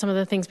what some of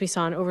the things we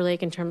saw in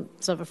Overlake in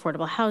terms of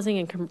affordable housing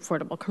and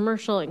affordable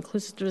commercial,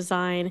 inclusive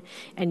design,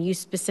 and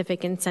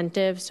use-specific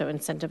incentives, so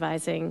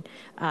incentivizing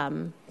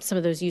some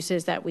of those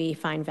uses that we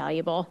find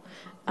valuable.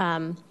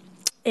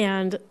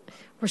 And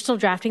we're still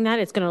drafting that.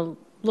 It'll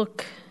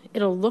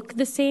look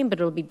the same, but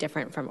it'll be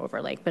different from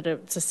Overlake, but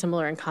it's a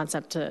similar in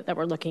concept that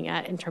we're looking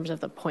at in terms of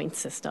the point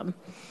system.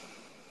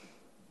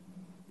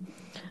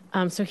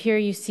 So here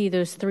you see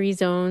those 3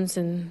 zones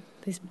and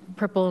these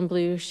purple and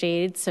blue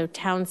shades. So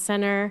town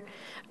center,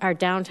 our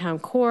downtown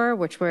core,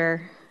 which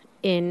we're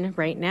in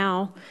right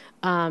now,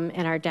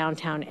 and our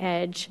downtown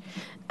edge.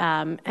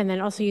 And then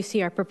also you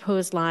see our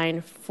proposed line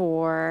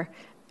for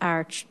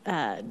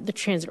the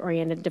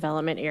transit-oriented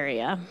development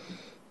area.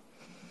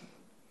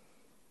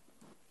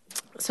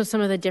 So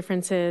some of the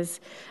differences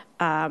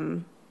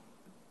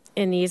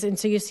in these, and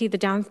so you see the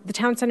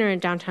town center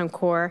and downtown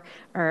core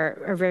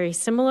are very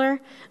similar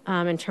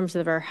in terms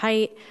of our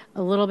height.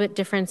 A little bit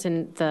difference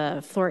in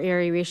the floor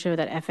area ratio,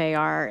 that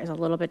FAR is a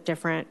little bit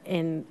different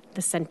in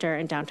the center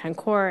and downtown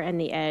core, and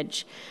the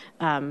edge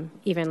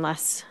even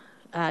less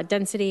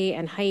density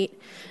and height.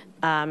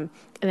 And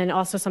then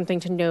also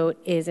something to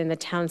note is in the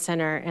town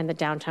center and the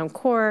downtown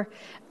core,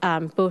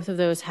 both of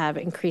those have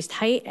increased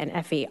height and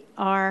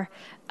FAR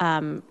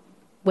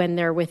when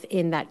they're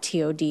within that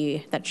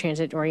TOD, that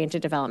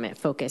transit-oriented development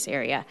focus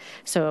area.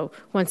 So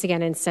once again,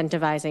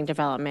 incentivizing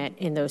development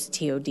in those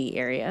TOD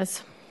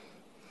areas.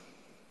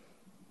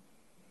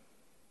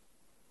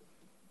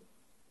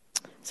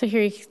 So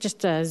here you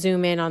just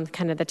zoom in on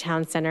kind of the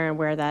town center and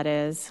where that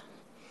is.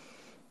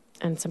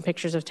 And some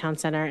pictures of town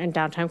center and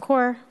downtown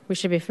core. We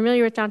should be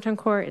familiar with downtown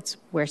core. It's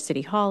where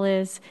City Hall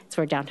is. It's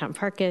where downtown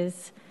park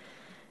is.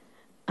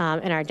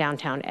 And our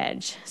downtown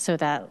edge. So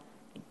that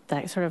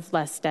sort of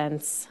less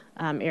dense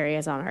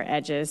areas on our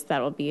edges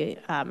that will be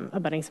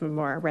abutting some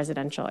more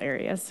residential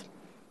areas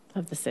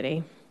of the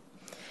city.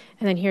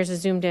 And then here's a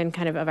zoomed in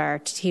kind of our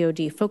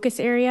TOD focus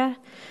area.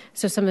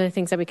 So some of the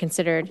things that we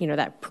considered,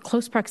 that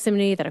close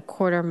proximity, that a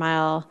quarter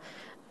mile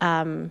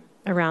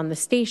around the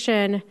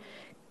station,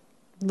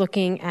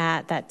 looking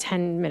at that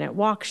 10-minute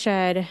walk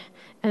shed,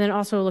 and then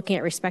also looking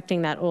at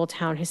respecting that Old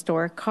Town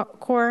Historic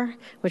Core,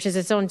 which is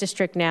its own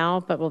district now,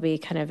 but will be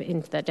kind of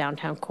into the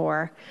downtown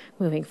core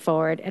moving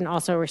forward, and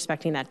also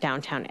respecting that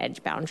downtown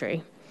edge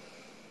boundary.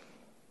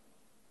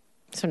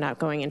 So not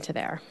going into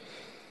there.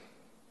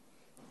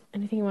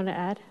 Anything you want to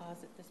add?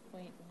 Pause at this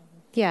point.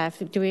 Yeah,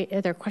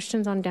 are there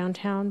questions on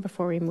downtown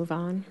before we move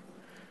on?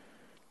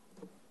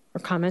 Or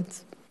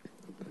comments?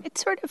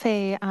 It's sort of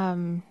a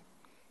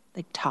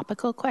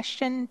topical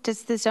question.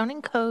 Does the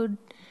zoning code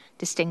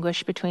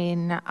distinguish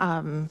between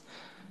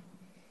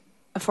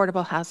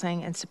affordable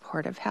housing and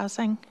supportive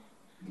housing?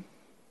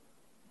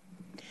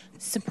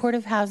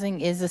 Supportive housing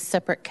is a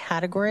separate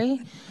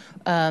category,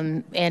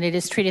 and it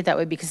is treated that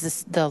way because the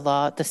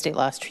state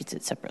law treats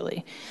it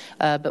separately.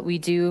 But we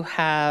do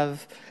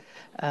have,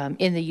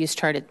 in the use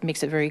chart, it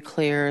makes it very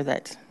clear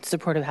that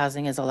supportive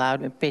housing is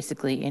allowed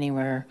basically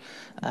anywhere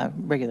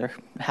regular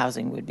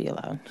housing would be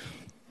allowed.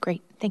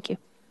 Great, thank you.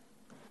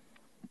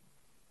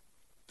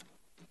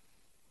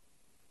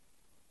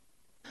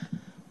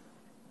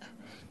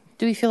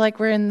 Do we feel like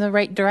we're in the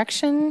right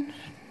direction?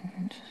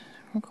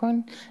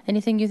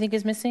 Anything you think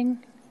is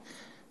missing,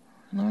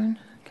 Lauren?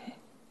 Okay.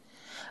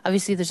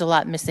 Obviously, there's a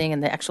lot missing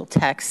in the actual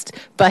text,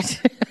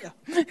 but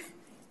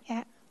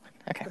yeah.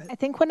 Okay. I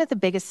think one of the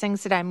biggest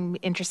things that I'm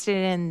interested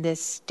in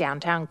this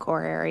downtown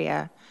core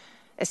area,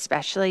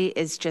 especially,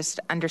 is just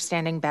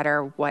understanding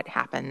better what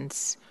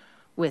happens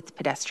with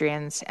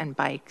pedestrians and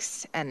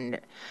bikes and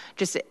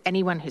just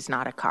anyone who's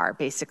not a car,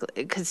 basically,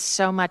 because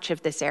so much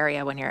of this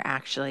area, when you're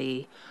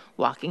actually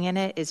walking in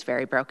it, is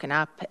very broken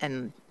up,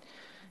 and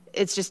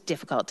it's just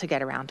difficult to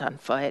get around on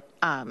foot.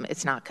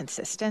 It's not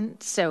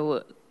consistent.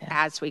 So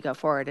as we go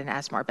forward and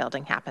as more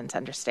building happens,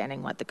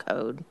 understanding what the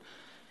code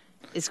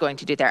is going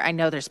to do there. I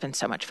know there's been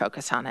so much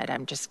focus on it.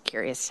 I'm just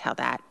curious how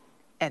that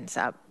ends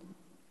up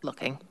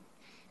looking.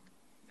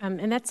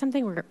 And that's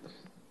something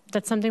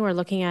we're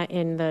looking at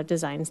in the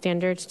design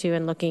standards too,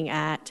 and looking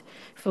at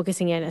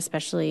focusing in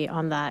especially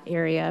on that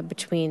area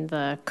between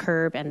the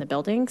curb and the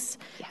buildings.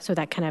 Yeah. So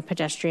that kind of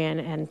pedestrian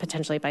and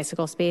potentially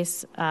bicycle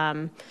space.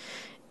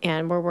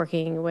 And we're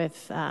working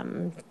with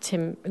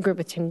Kim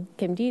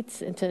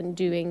Dietz into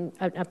doing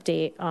an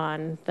update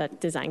on the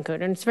design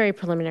code, and it's very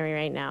preliminary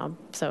right now.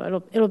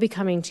 So it'll be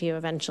coming to you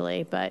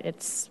eventually, but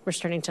we're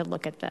starting to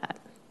look at that.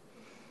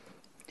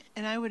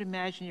 And I would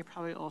imagine you're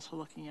probably also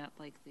looking at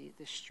like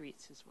the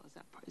streets as well.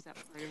 Is that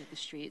part of the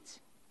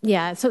streets?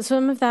 Yeah, so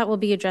some of that will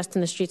be addressed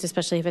in the streets,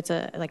 especially if it's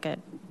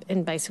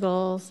in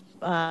bicycles.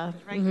 Right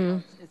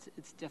now,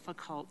 it's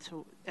difficult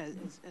to, as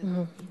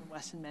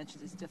Weston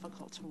mentioned, it's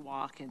difficult to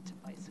walk and to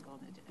bicycle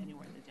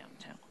anywhere in the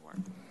downtown core.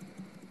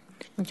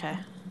 Okay.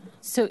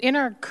 So in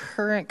our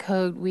current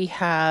code, we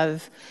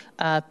have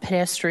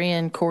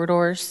pedestrian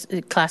corridors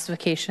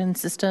classification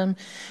system,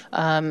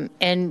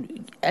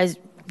 and as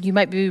you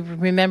might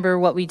remember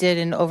what we did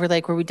in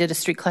Overlake, where we did a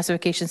street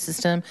classification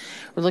system.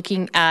 We're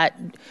looking at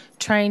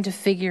trying to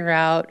figure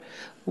out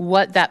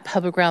what that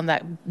public realm,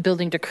 that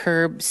building to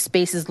curb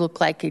spaces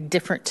look like in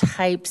different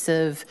types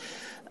of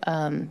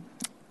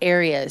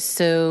areas.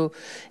 So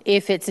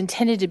if it's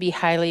intended to be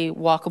highly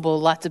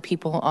walkable, lots of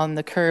people on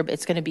the curb,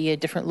 it's going to be a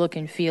different look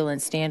and feel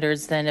and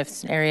standards than if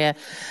it's an area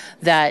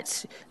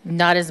that's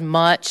not as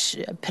much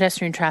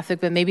pedestrian traffic,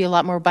 but maybe a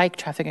lot more bike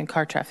traffic and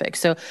car traffic.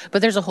 So,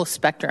 but there's a whole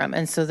spectrum.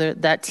 And so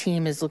that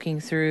team is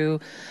looking through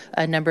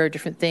a number of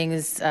different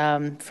things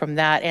from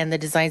that. And the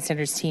design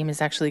standards team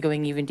is actually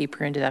going even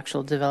deeper into the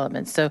actual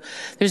development. So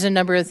there's a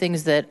number of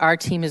things that our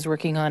team is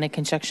working on in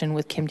conjunction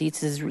with Kim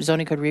Dietz's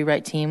zoning code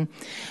rewrite team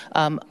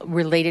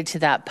related to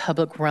that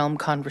public realm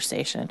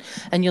conversation.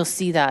 And you'll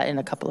see that in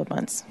a couple of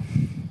months.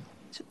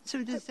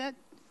 So does that,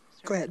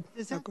 Go ahead.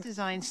 does that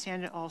design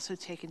standard also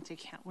take into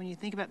account, when you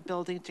think about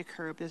building to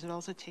curb, does it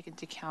also take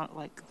into account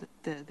like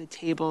the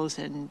tables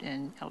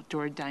and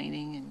outdoor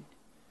dining and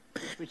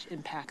which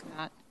impact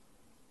that?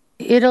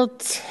 It'll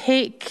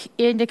take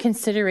into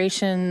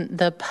consideration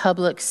the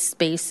public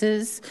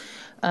spaces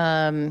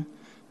and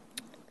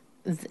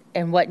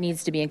what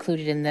needs to be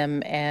included in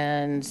them.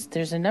 And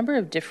there's a number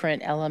of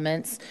different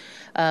elements,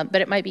 but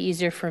it might be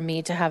easier for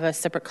me to have a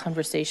separate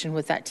conversation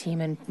with that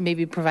team and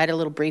maybe provide a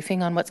little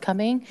briefing on what's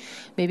coming,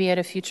 maybe at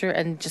a future,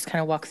 and just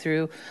kind of walk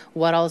through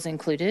what all is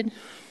included.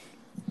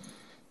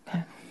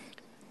 Okay.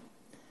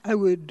 I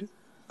would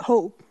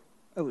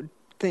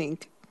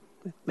think,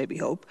 maybe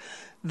hope,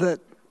 that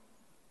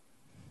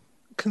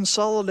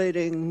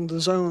consolidating the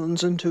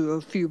zones into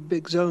a few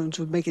big zones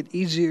would make it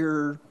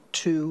easier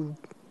to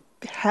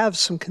have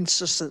some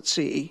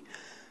consistency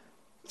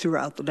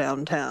throughout the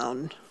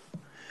downtown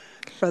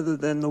rather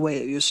than the way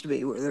it used to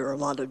be where there are a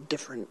lot of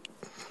different.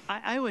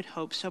 I would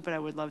hope so, but I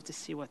would love to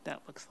see what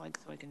that looks like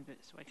so I can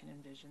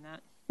envision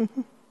that.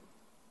 Mm-hmm.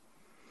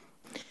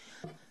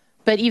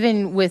 But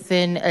even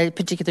within a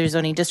particular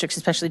zoning district,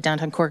 especially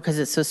downtown core, because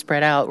it's so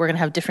spread out, we're going to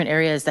have different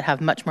areas that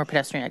have much more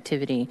pedestrian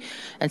activity.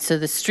 And so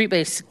the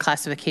street-based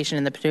classification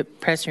and the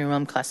pedestrian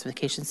realm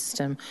classification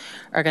system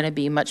are going to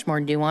be much more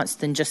nuanced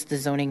than just the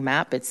zoning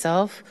map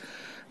itself.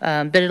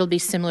 But it'll be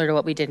similar to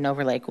what we did in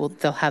Overlake.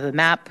 They'll have a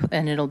map,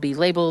 and it'll be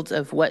labeled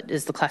of what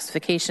is the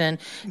classification,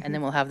 and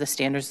then we'll have the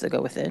standards that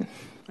go with it.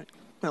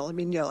 Well, I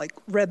mean, yeah, like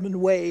Redmond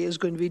Way is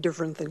going to be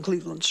different than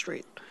Cleveland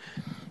Street.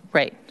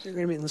 Right. They're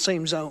going to be in the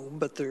same zone,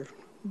 but they're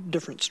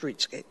different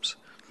streetscapes.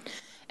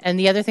 And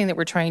the other thing that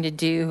we're trying to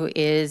do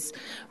is,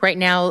 right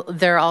now,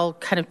 they're all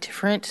kind of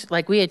different.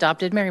 Like, we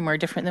adopted Marymore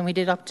different than we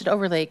adopted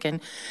Overlake.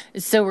 And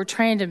so we're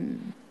trying to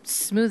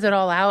smooth it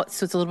all out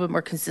so it's a little bit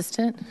more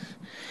consistent.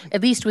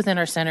 At least within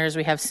our centers,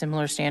 we have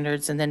similar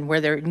standards. And then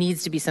where there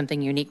needs to be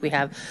something unique, we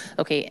have,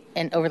 okay,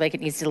 and Overlake,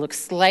 it needs to look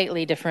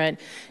slightly different.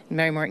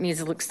 Marymore, it needs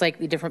to look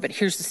slightly different. But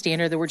here's the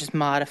standard that we're just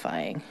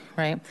modifying,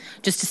 right?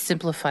 Just to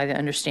simplify the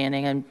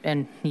understanding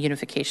and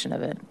unification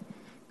of it.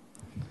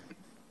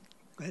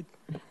 Go ahead.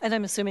 And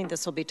I'm assuming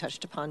this will be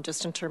touched upon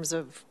just in terms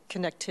of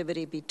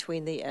connectivity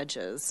between the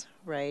edges,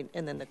 right,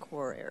 and then the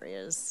core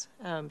areas,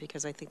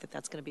 because I think that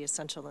that's going to be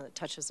essential, and it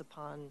touches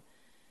upon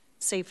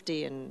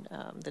safety and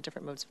the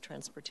different modes of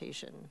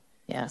transportation,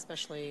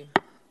 especially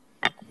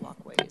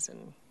walkways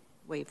and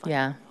wayfinding.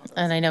 Yeah,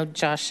 and I know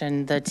Josh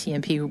and the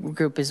TMP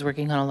group is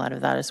working on a lot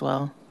of that as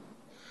well.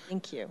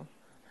 Thank you.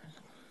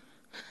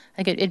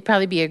 I think it'd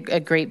probably be a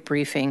great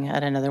briefing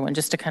at another one,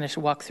 just to kind of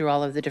walk through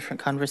all of the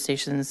different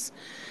conversations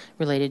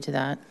related to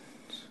that.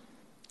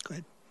 Go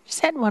ahead.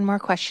 Just had one more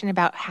question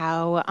about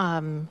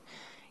how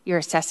you're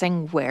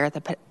assessing where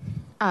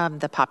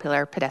the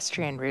popular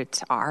pedestrian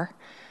routes are,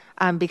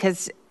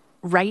 because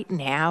right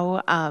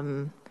now,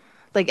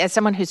 like as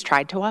someone who's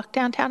tried to walk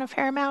downtown a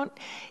fair amount,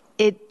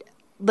 there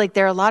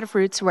are a lot of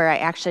routes where I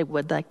actually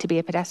would like to be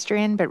a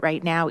pedestrian, but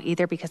right now,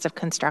 either because of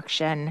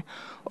construction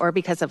or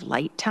because of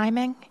light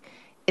timing,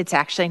 it's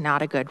actually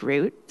not a good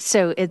route.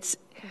 So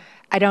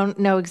I don't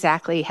know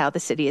exactly how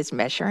the city is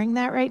measuring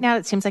that right now.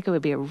 It seems like it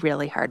would be a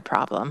really hard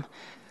problem.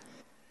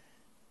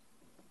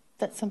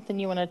 That's something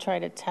you want to try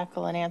to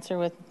tackle and answer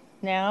with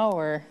now,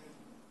 or?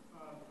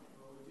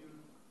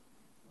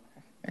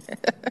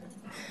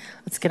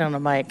 Let's get on the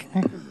mic.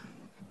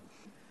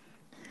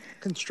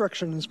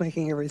 Construction is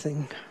making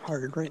everything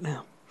hard right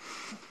now.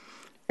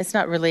 It's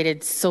not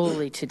related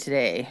solely to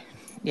today.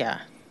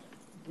 Yeah.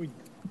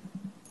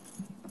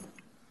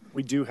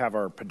 We do have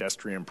our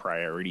pedestrian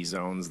priority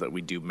zones that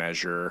we do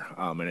measure,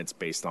 and it's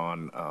based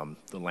on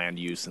the land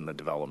use and the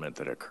development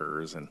that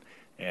occurs,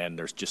 and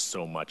there's just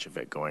so much of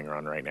it going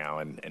on right now,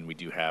 and we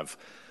do have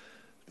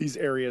these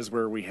areas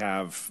where we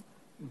have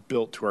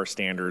built to our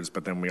standards,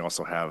 but then we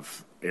also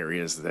have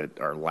areas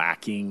that are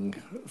lacking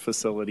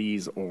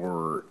facilities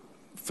or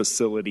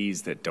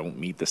facilities that don't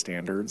meet the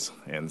standards,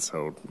 and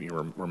so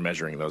we're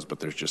measuring those, but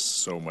there's just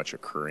so much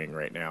occurring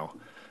right now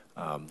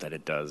that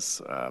it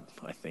does,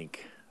 I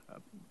think,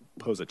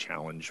 pose a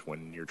challenge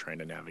when you're trying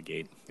to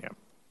navigate. Yeah.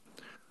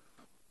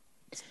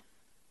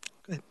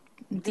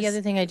 The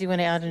other thing I do want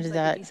to add into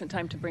that. A decent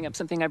time to bring up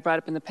something I brought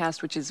up in the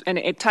past, which is, and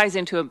it ties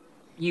into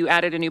you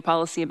added a new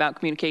policy about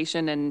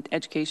communication and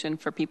education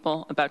for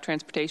people about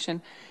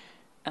transportation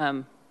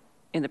in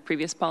the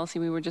previous policy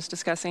we were just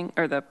discussing,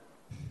 or the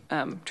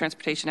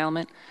transportation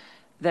element,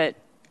 that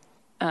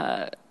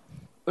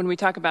when we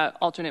talk about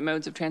alternate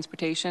modes of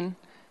transportation,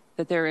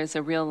 that there is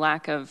a real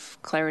lack of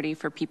clarity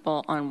for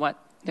people on what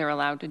they're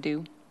allowed to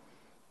do.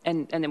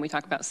 And then we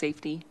talk about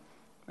safety,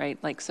 right?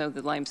 Like, so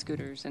the Lime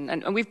scooters,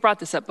 and we've brought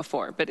this up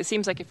before, but it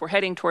seems like if we're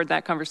heading toward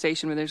that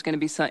conversation where there's going to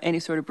be any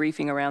sort of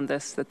briefing around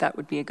this, that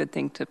would be a good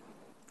thing to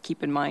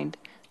keep in mind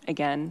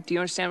again. Do you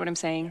understand what I'm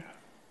saying?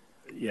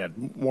 Yeah,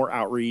 more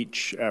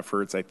outreach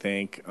efforts, I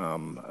think.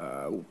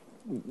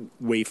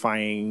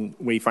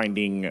 Wayfinding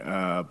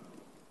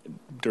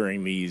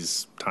during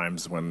these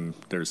times when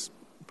there's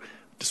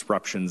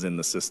disruptions in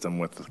the system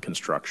with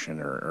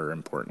construction are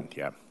important,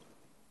 yeah.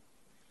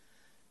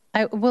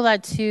 I will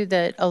add too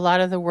that a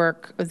lot of the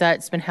work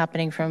that's been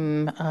happening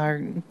from our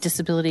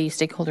disability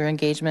stakeholder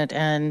engagement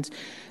and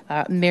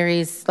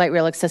Mary's light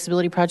rail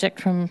accessibility project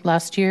from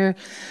last year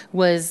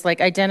was like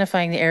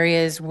identifying the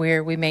areas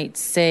where we might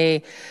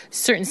say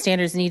certain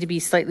standards need to be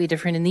slightly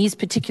different in these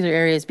particular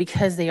areas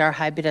because they are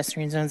high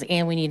pedestrian zones,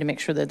 and we need to make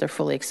sure that they're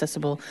fully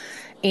accessible.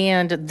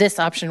 And this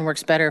option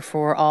works better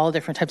for all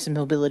different types of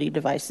mobility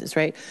devices,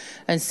 right?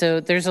 And so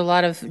there's a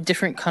lot of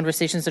different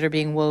conversations that are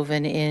being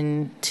woven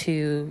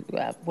into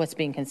what's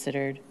being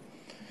considered.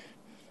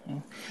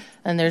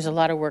 And there's a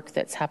lot of work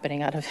that's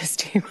happening out of his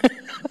team.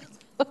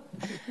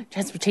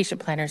 Transportation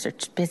planners are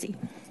busy.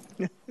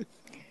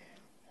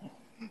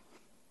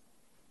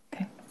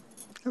 Okay.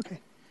 Okay.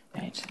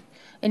 Right.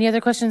 Any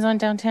other questions on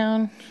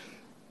downtown?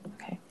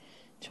 Okay.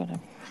 Do you want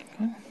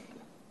to?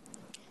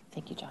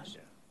 Thank you, Josh.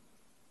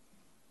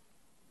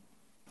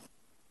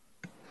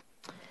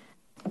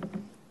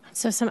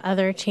 So some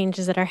other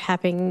changes that are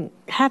happening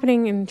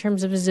in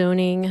terms of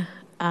zoning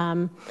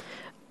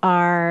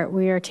are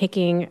we have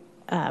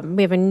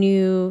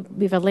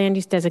a land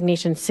use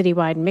designation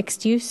citywide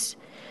mixed use.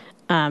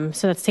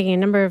 So that's taking a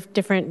number of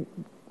different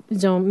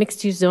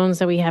mixed use zones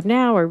that we have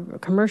now, or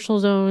commercial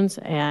zones,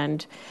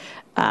 and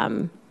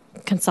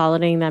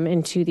consolidating them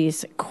into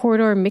these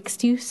corridor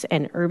mixed use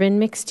and urban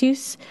mixed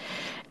use.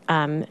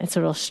 And so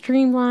it'll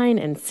streamline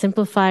and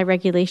simplify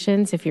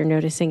regulations. If you're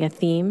noticing a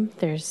theme,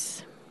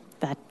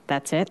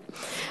 that's it.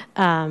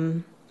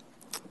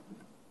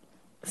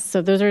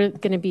 So those are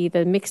going to be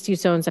the mixed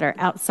use zones that are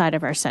outside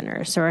of our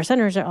centers. So our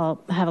centers have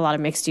a lot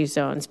of mixed use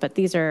zones, but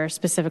these are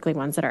specifically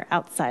ones that are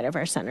outside of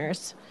our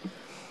centers.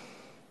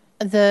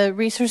 The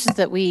resources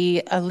that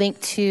we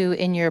link to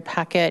in your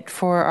packet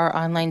for our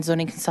online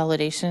zoning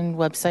consolidation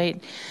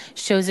website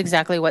shows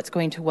exactly what's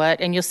going to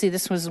what. And you'll see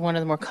this was one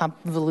of the more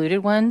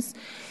convoluted ones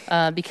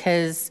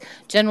because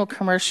general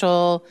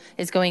commercial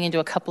is going into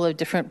a couple of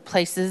different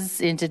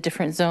places, into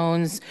different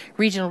zones.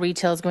 Regional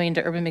retail is going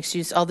into urban mixed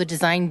use. All the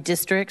design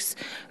districts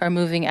are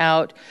moving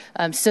out.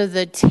 So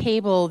the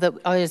table that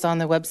is on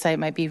the website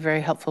might be very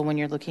helpful when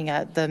you're looking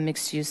at the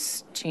mixed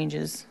use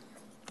changes.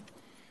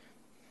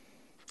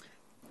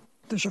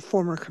 There's a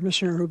former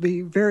commissioner who would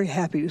be very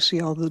happy to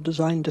see all the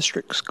design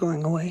districts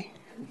going away.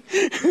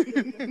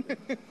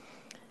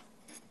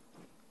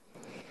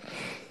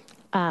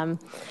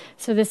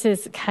 So this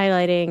is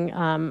highlighting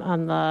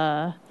on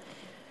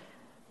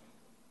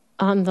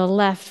the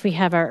left, we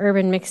have our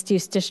urban mixed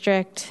use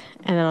district,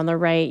 and then on the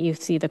right, you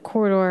see the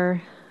corridor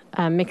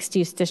mixed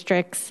use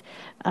districts.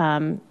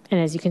 And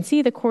as you can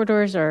see, the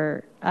corridors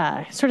are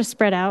sort of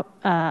spread out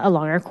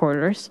along our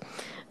corridors.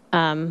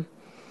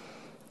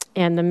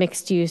 And the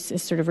mixed use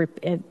is sort of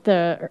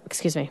the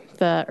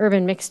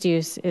urban mixed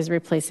use is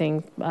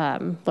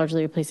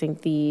largely replacing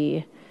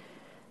the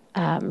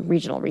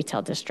regional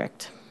retail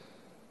district.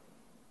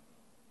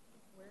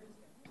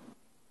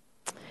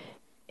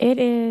 It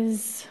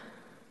is.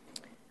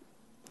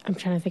 I'm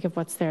trying to think of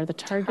what's there. The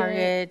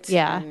Target.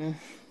 Yeah.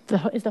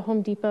 Is the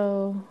Home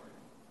Depot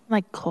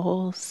like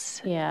Kohl's?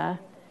 Yeah.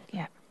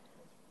 Yeah. I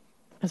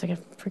was like,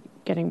 I'm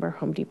forgetting where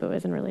Home Depot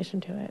is in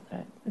relation to it,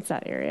 but it's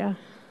that area.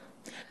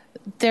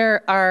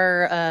 There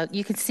are,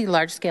 you can see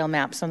large-scale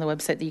maps on the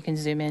website that you can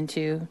zoom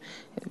into.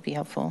 It would be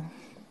helpful.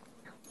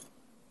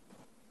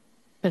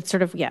 But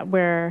sort of,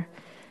 where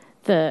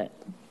the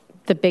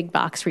big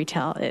box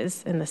retail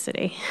is in the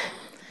city.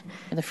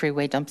 And the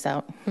freeway dumps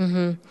out.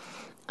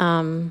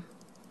 Mm-hmm.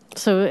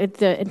 So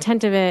the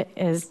intent of it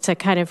is to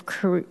kind of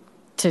to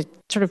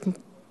sort of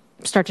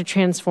start to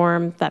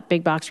transform that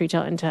big box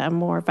retail into a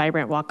more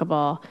vibrant,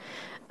 walkable,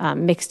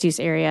 mixed-use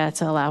area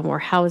to allow more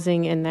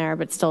housing in there,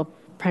 but still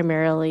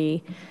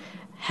primarily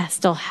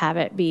still have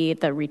it be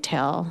the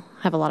retail,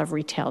 have a lot of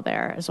retail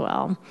there as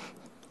well.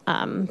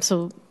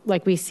 So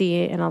like we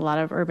see in a lot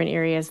of urban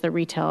areas, the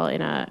retail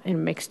in a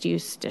mixed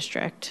use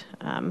district.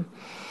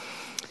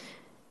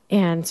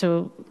 And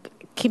so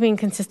keeping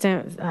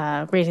consistent,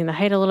 raising the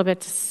height a little bit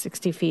to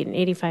 60 feet and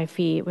 85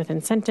 feet with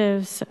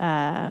incentives.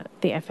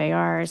 The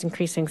FAR is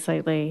increasing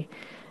slightly.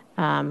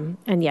 And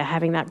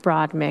having that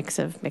broad mix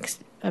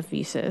of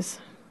uses.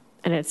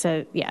 And it's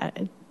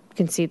you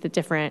can see the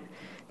different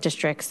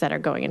districts that are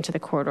going into the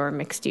corridor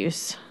mixed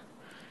use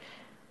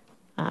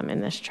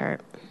in this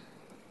chart.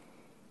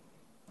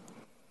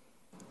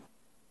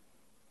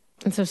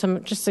 And so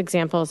some just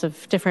examples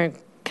of different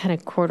kind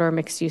of corridor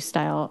mixed use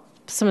style,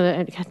 some of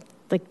the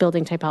like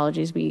building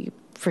typologies we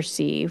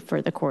foresee for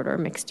the corridor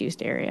mixed use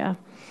area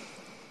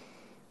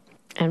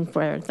and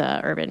for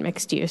the urban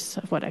mixed use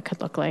of what it could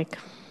look like.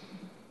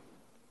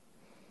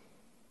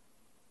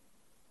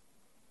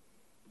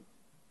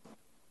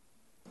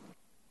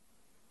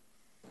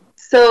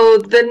 So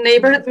the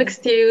neighborhood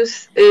mixed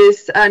use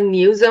is a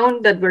new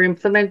zone that we're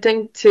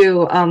implementing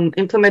to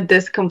implement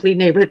this complete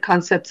neighborhood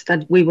concepts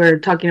that we were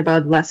talking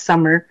about last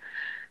summer.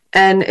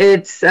 And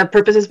its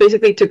purpose is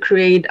basically to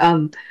create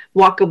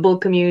walkable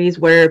communities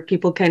where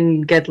people can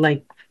get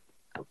like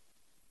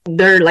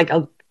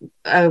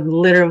a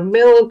liter of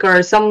milk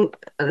or some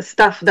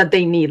stuff that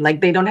they need.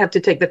 Like they don't have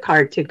to take the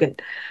car to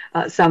get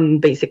some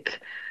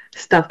basic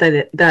stuff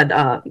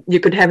that you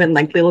could have in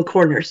like little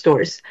corner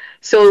stores.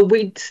 So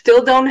we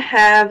still don't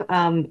have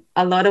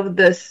a lot of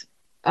this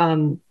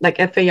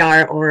like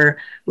FAR or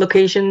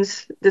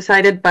locations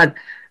decided, but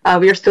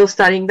we are still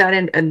studying that,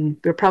 and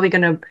we're probably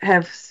going to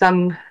have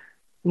some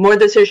more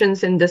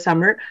decisions in the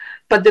summer.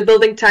 But the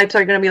building types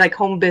are going to be like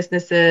home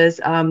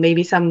businesses,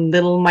 maybe some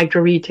little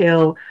micro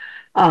retail,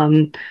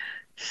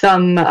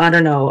 some, I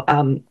don't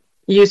know,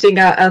 using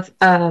a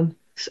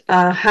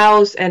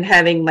house and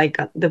having like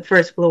the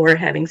first floor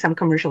having some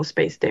commercial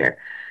space there,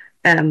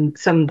 and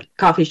some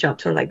coffee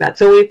shops or like that.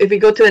 So if we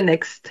go to the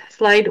next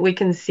slide, we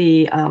can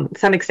see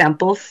some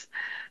examples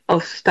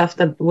of stuff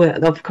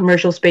of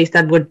commercial space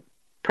that would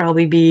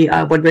probably be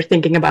what we're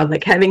thinking about,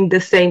 like having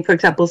the same, for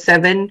example,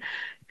 7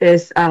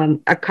 is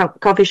a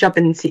coffee shop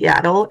in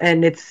Seattle,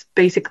 and it's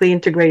basically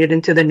integrated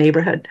into the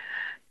neighborhood,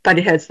 but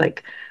it has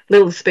like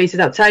little spaces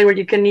outside where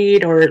you can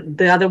eat. Or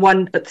the other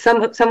one,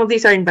 some of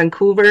these are in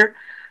Vancouver,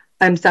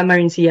 and some are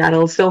in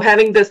Seattle. So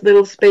having this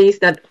little space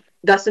that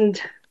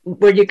doesn't,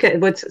 where you can,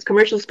 what's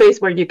commercial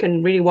space where you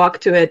can really walk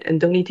to it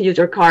and don't need to use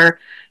your car,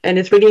 and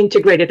it's really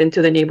integrated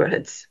into the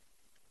neighborhoods.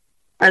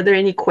 Are there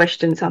any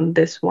questions on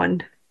this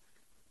one?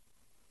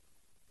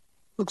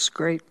 Looks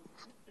great.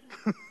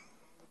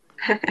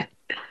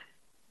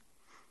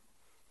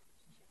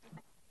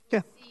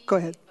 Yeah, go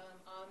ahead.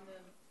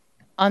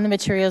 On the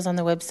materials on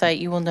the website,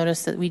 you will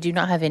notice that we do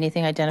not have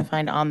anything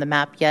identified on the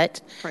map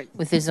yet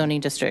with the zoning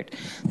district.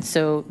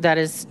 So that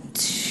is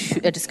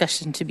a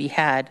discussion to be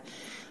had.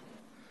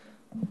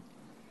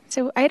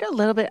 So I had a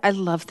little bit, I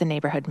love the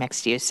neighborhood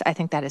mixed use. I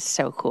think that is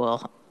so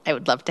cool. I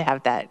would love to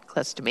have that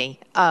close to me.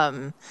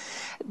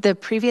 The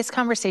previous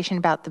conversation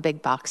about the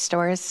big box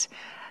stores,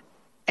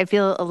 I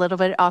feel a little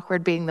bit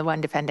awkward being the one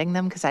defending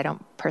them because I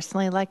don't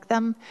personally like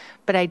them,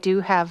 but I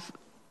do have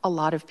a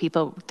lot of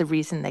people, the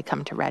reason they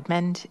come to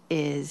Redmond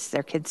is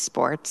their kids'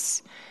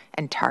 sports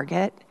and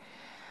Target.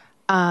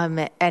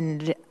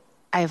 And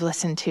I've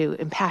listened to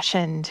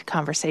impassioned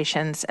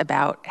conversations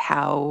about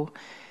how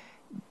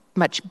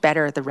much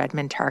better the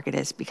Redmond Target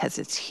is because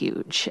it's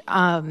huge.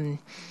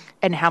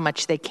 And how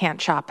much they can't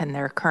shop in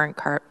their current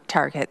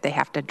Target. They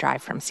have to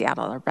drive from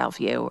Seattle or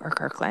Bellevue or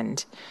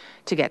Kirkland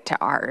to get to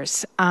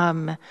ours.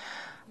 I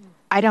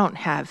don't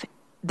have,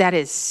 that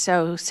is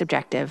so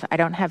subjective. I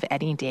don't have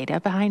any data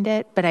behind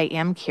it, but I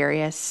am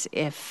curious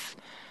if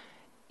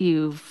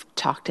you've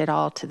talked at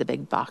all to the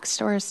big box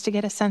stores to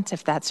get a sense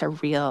if that's a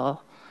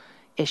real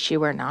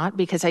issue or not,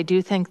 because I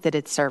do think that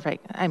it's serving,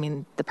 I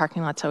mean, the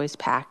parking lot's always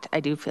packed. I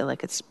do feel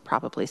like it's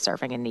probably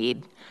serving a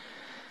need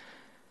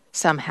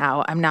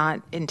somehow. I'm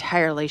not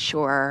entirely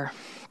sure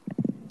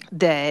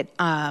that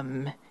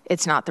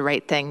it's not the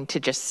right thing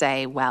to just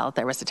say, well,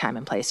 there was a time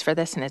and place for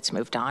this and it's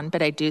moved on.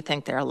 But I do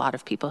think there are a lot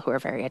of people who are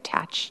very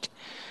attached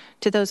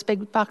to those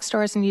big box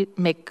stores and you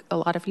make a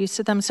lot of use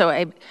of them. So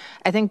I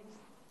think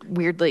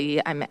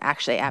weirdly, I'm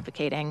actually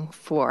advocating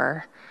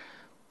for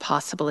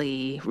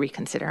possibly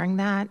reconsidering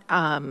that.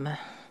 I'm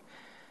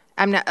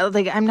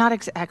not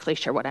exactly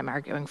sure what I'm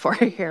arguing for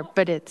here,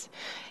 but it's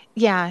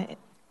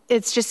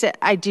just that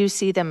I do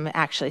see them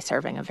actually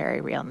serving a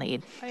very real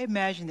need. I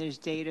imagine there's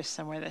data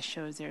somewhere that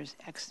shows there's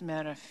X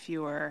amount of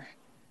fewer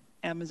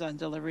Amazon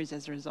deliveries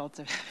as a result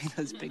of having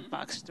those big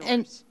box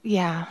stores.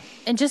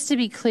 And just to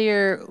be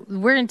clear,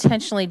 we're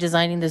intentionally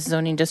designing this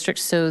zoning district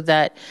so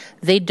that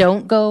they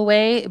don't go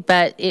away,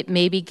 but it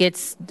maybe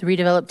gets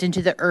redeveloped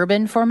into the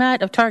urban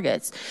format of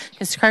Targets.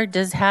 Because Target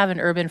does have an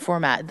urban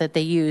format that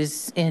they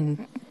use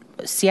in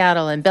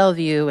Seattle and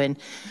Bellevue and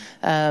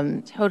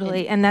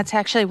totally. And that's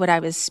actually what I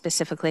was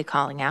specifically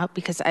calling out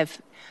because I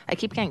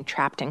keep getting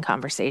trapped in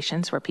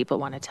conversations where people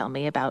want to tell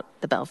me about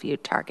the Bellevue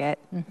Target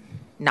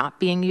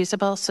not being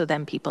usable. So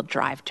then people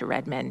drive to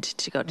Redmond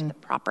to go to the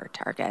proper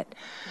Target.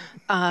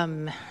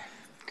 I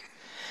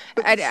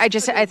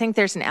think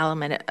there's an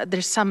element,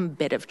 there's some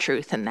bit of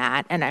truth in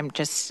that. And I'm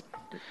just.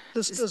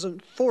 This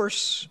doesn't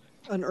force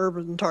an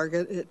urban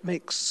Target. It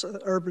makes an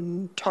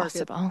urban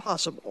Target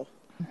possible.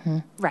 Mm-hmm.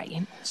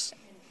 Right.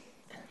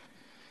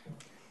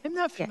 I'm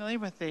not familiar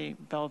with the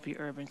Bellevue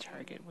Urban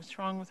Target. What's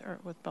wrong with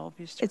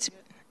Bellevue's Target? It's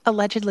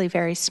allegedly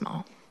very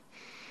small.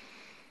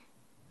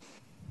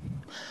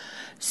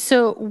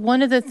 So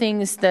one of the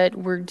things that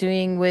we're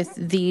doing with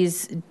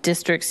these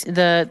districts,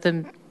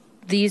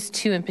 these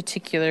two in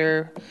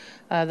particular,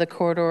 the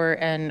corridor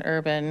and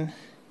urban,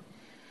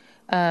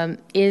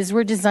 is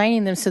we're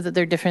designing them so that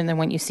they're different than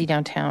what you see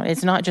downtown.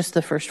 It's not just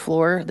the first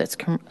floor that's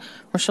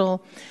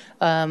commercial.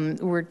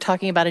 We're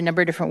talking about a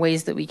number of different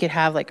ways that we could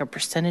have, like a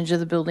percentage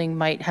of the building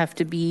might have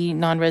to be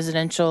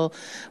non-residential.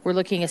 We're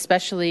looking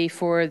especially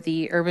for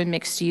the urban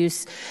mixed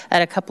use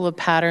at a couple of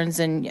patterns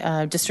and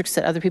districts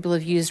that other people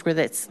have used where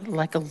that's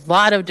like a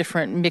lot of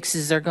different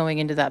mixes are going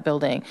into that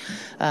building.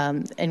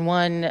 And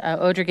one,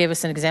 Audra gave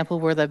us an example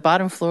where the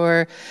bottom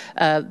floor,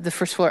 the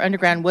first floor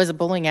underground was a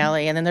bowling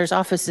alley, and then there's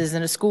offices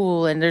and a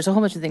school, and there's a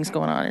whole bunch of things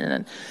going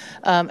on.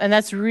 And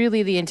that's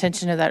really the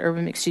intention of that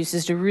urban mixed use,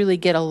 is to really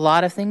get a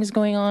lot of things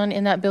going on downtown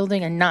in that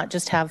building and not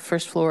just have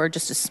first floor,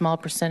 just a small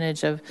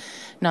percentage of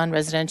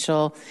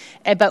non-residential.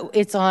 But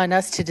it's on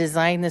us to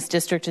design this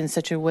district in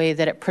such a way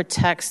that it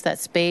protects that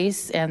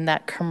space and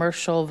that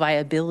commercial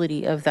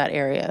viability of that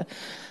area,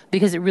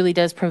 because it really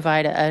does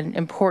provide an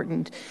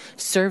important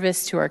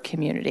service to our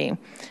community.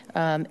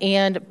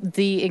 And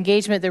the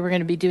engagement that we're going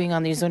to be doing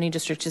on these zoning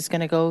districts is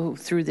going to go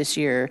through this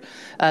year.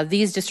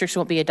 These districts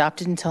won't be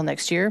adopted until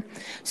next year.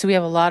 So we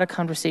have a lot of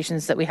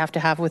conversations that we have to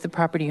have with the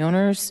property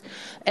owners.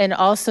 And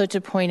also to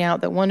point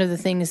out that one of the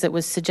things that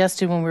was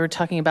suggested when we were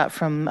talking about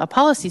from a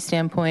policy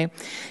standpoint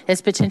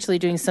is potentially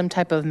doing some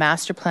type of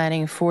master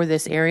planning for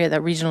this area,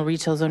 that regional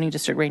retail zoning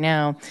district right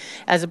now,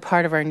 as a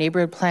part of our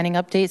neighborhood planning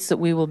updates that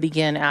we will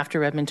begin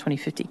after Redmond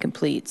 2050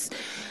 completes.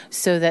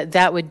 So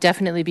that would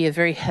definitely be a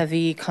very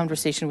heavy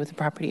conversation with the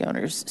property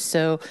owners.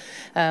 So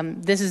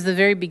this is the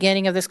very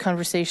beginning of this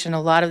conversation.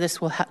 A lot of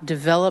this will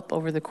develop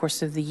over the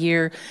course of the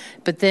year.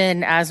 But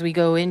then as we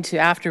go into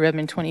after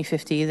Redmond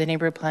 2050, the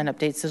neighborhood plan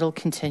updates, it'll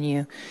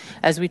continue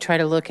as we try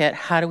to look at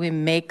how do we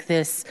make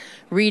this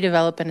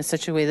redevelop in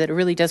such a way that it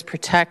really does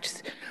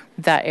protect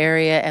that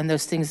area and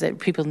those things that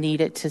people need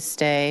it to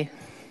stay.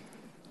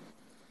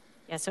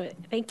 Yeah, so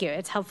thank you.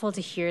 It's helpful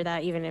to hear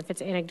that, even if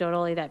it's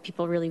anecdotally, that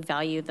people really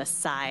value the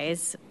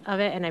size of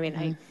it. And I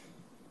mean,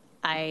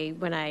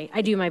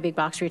 I do my big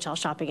box retail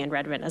shopping in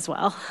Redmond as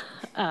well.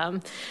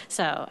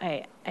 So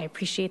I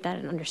appreciate that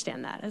and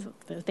understand that.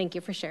 So thank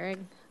you for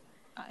sharing.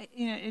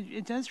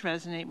 It does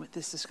resonate with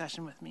this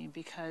discussion with me,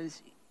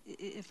 because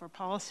if our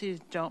policies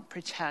don't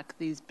protect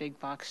these big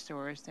box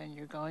stores, then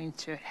you're going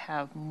to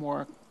have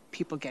more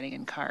people getting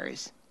in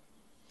cars.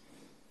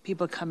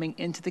 People coming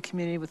into the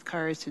community with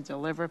cars to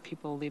deliver,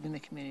 people leaving the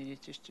community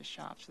just to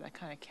shop. So that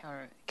kind of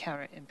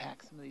counter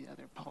impacts some of these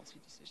other policy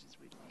decisions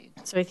we've made.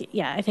 So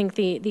I think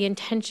the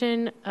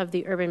intention of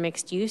the urban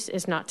mixed use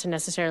is not to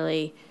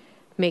necessarily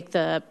make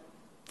the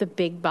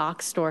big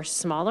box store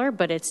smaller,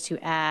 but it's to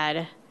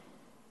add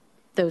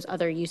those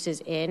other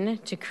uses in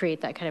to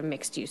create that kind of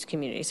mixed use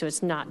community. So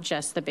it's not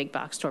just the big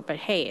box store, but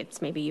hey,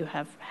 it's maybe you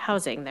have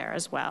housing there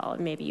as well,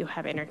 and maybe you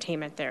have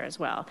entertainment there as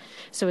well.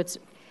 So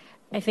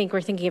I think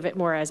we're thinking of it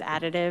more as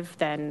additive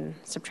than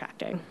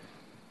subtracting.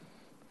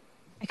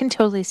 I can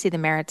totally see the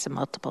merits of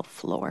multiple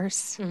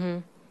floors.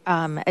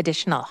 Mm-hmm.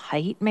 Additional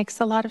height makes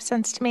a lot of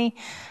sense to me.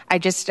 I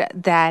just,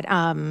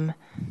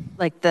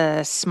 like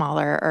the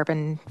smaller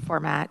urban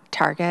format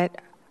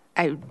Target,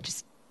 I've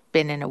just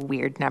been in a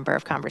weird number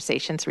of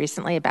conversations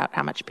recently about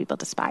how much people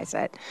despise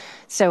it.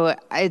 So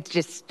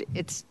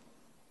it's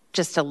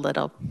just a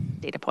little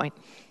data point.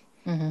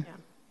 Mm-hmm. Yeah.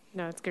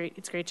 No, it's great.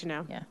 It's great to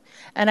know. Yeah,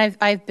 and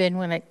I've been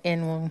I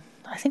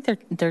think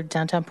their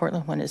downtown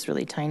Portland one is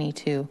really tiny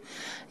too.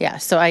 Yeah,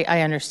 so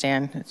I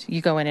understand.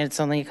 You go in and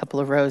it's only a couple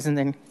of rows, and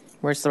then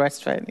where's the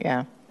rest of it?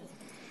 Yeah,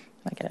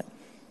 I get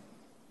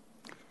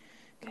it.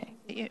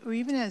 Okay. Or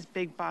even as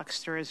big box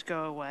stores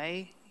go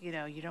away, you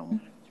don't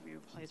want it to be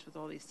replaced with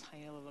all these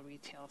tiny little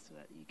retail, so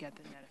that you get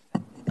the net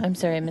effect. I'm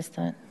sorry, I missed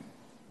that.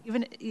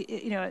 Even,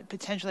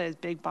 potentially as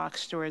big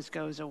box stores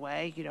goes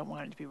away, you don't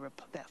want it to be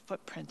that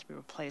footprint to be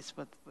replaced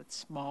with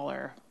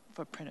smaller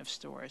footprint of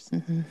stores,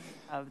 mm-hmm.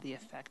 of the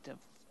effect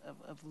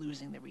of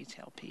losing the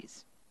retail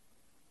piece.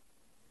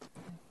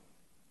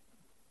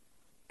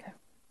 Okay.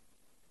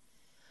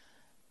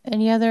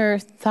 Any other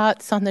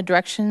thoughts on the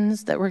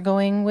directions that we're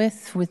going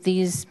with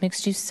these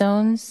mixed use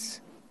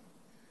zones?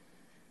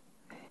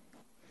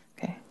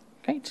 Okay,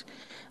 great.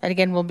 And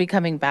again, we'll be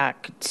coming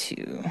back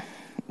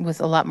with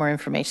a lot more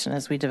information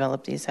as we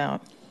develop these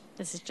out.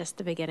 This is just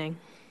the beginning.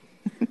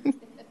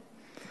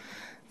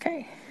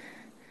 Okay.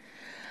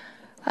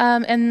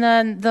 And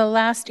then the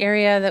last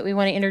area that we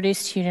want to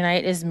introduce to you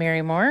tonight is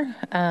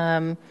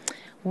Marymore.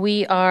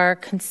 We are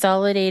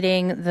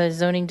consolidating the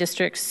zoning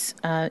districts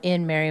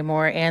in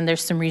Marymore, and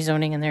there's some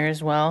rezoning in there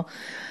as well.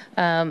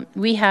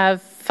 We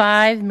have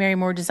 5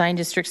 Marymore design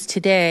districts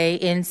today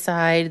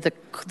inside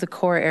the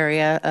core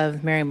area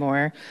of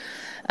Marymore.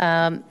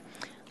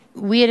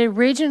 We had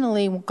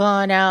originally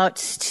gone out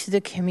to the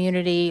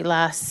community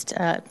last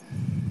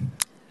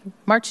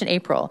March and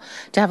April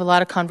to have a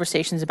lot of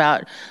conversations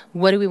about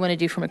what do we want to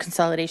do from a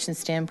consolidation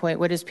standpoint,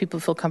 what does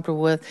people feel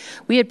comfortable with.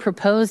 We had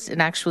proposed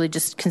and actually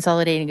just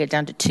consolidating it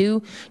down to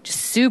 2, just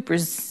super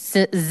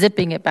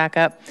zipping it back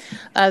up.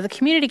 The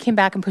community came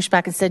back and pushed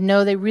back and said,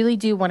 no, they really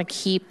do want to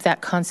keep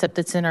that concept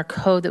that's in our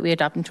code that we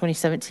adopted in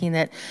 2017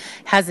 that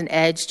has an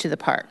edge to the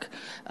park.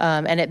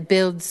 And it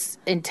builds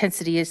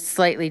intensity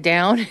slightly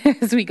down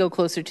as we go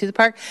closer to the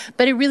park,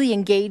 but it really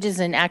engages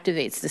and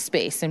activates the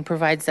space and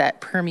provides that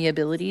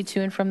permeability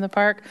to and from the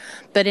park,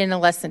 but in a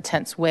less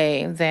intense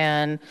way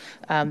than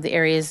the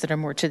areas that are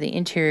more to the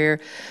interior.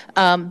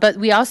 But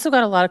we also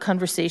got a lot of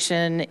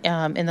conversation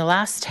in the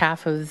last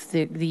half of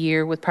the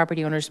year with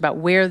property owners about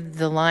where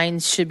the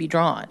lines should be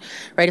drawn,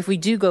 right? If we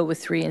do go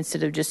with 3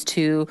 instead of just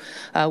 2,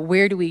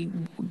 where do we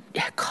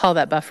call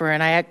that buffer?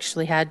 And I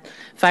actually had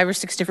 5 or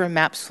 6 different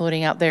maps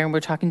floating out there, and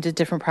we're talking to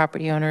different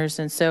property owners.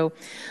 And so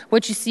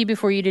what you see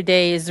before you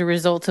today is the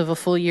result of a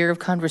full year of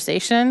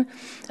conversation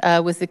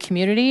with the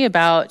community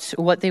about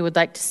what they would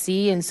like to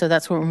see. And so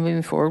that's what we're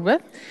moving forward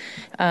with.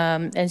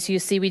 And so you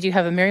see we do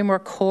have a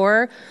Marymore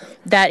core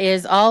that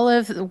is all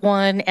of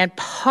 1 and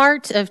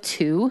part of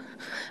 2,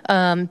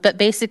 but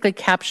basically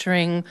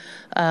capturing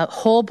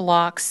whole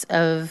blocks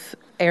of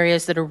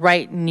areas that are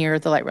right near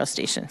the light rail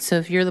station. So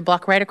if you're the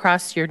block right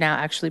across, you're now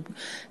actually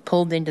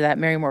pulled into that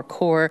Marymore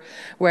core,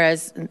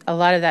 whereas a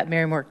lot of that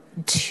Marymore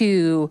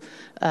 2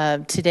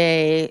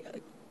 today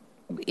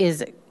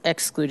is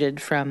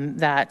excluded from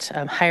that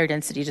higher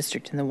density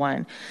district in the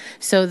 1.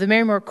 So the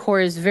Marymore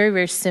core is very,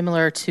 very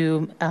similar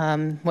to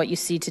what you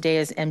see today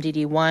as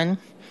MDD 1.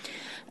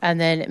 And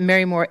then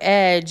Marymore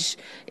Edge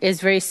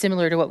is very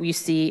similar to what we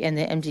see in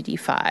the MDD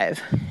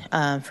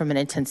 5 from an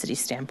intensity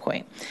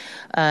standpoint.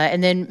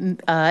 And then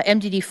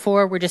MDD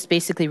 4, we're just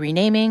basically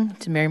renaming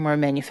to Marymore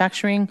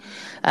Manufacturing.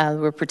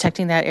 We're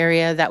protecting that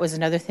area. That was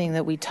another thing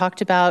that we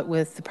talked about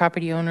with the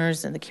property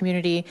owners and the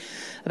community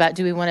about,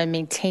 do we want to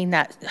maintain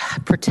that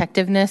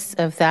protectiveness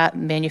of that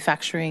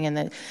manufacturing?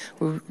 And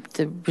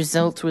the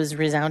result was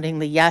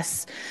resoundingly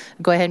yes.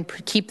 Go ahead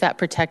and keep that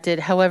protected.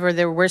 However,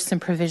 there were some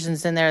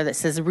provisions in there that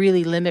says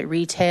really limit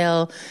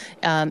retail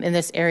in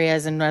this area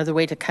as another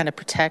way to kind of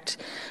protect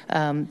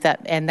that,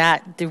 and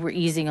that they were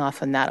easing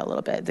off on that a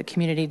little bit. The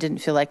community didn't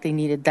feel like they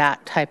needed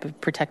that type of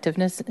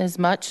protectiveness as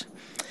much.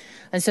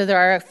 And so there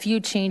are a few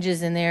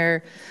changes in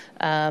there,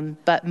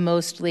 but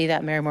mostly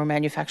that Marymore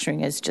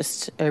Manufacturing is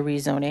just a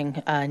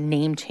rezoning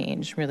name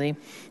change, really.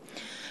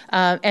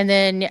 And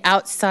then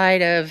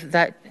outside of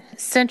that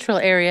central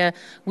area,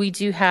 we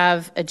do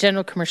have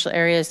general commercial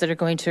areas that are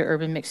going to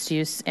urban mixed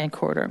use and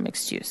corridor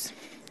mixed use.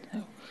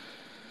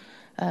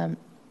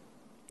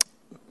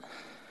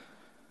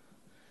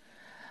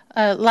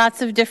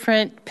 Lots of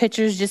different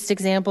pictures, just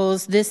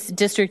examples. This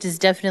district is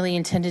definitely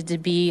intended to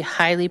be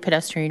highly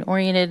pedestrian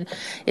oriented.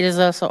 It is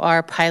also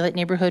our pilot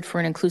neighborhood for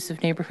an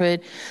inclusive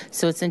neighborhood.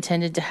 So it's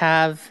intended to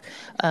have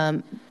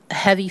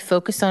heavy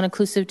focus on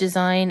inclusive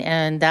design,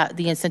 and that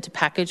the incentive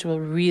package will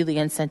really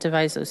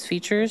incentivize those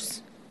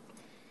features.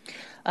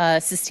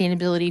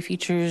 Sustainability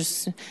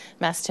features,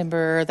 mass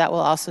timber, that will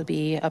also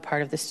be a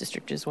part of this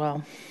district as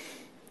well.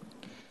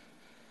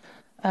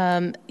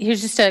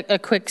 Here's just a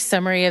quick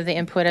summary of the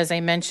input. As I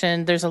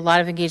mentioned, there's a lot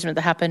of engagement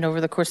that happened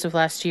over the course of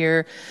last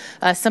year.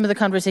 Some of the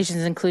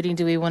conversations including,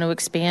 do we want to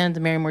expand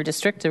the Marymore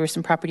district? There were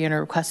some property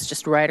owner requests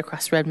just right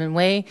across Redmond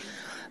Way.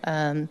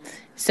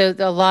 So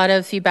a lot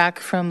of feedback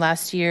from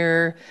last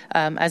year.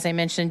 As I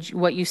mentioned,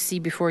 what you see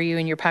before you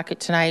in your packet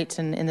tonight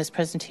and in this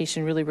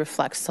presentation really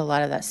reflects a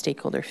lot of that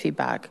stakeholder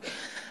feedback.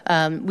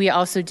 We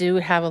also do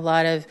have a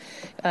lot of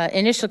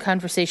initial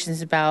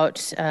conversations about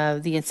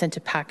the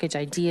incentive package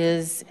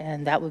ideas,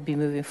 and that will be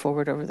moving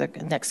forward over the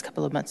next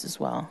couple of months as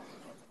well.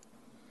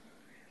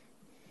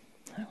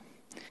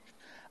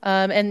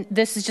 And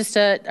this is just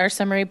our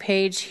summary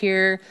page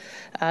here.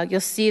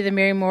 You'll see the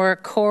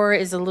Marymore core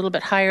is a little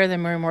bit higher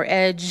than Marymore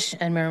Edge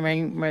and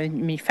Marymore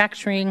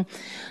Manufacturing.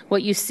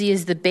 What you see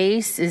is the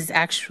base is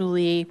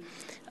actually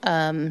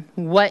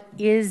what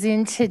is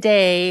in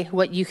today,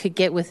 what you could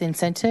get with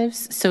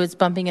incentives. So it's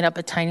bumping it up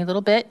a tiny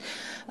little bit.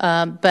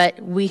 But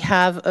we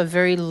have a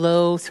very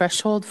low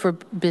threshold for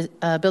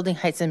building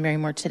heights in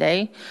Marymore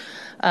today.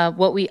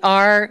 What we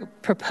are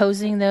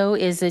proposing, though,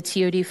 is a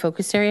TOD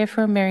focus area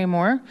for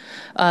Marymore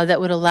that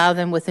would allow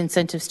them with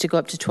incentives to go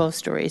up to 12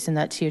 stories in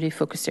that TOD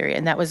focus area.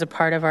 And that was a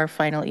part of our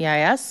final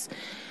EIS.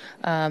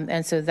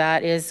 And so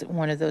that is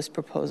one of those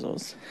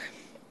proposals.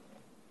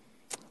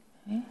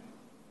 Okay.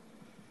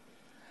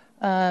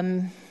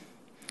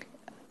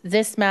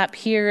 This map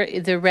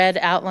here, the red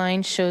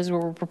outline shows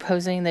where we're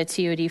proposing the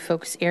TOD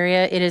focus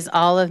area. It is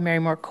all of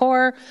Marymore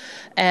core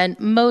and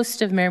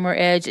most of Marymore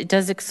Edge. It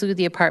does exclude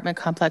the apartment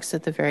complex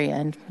at the very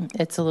end.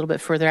 It's a little bit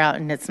further out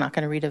and it's not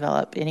going to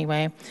redevelop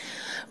anyway.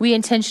 We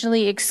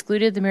intentionally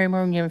excluded the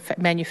Marymore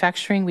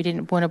Manufacturing. We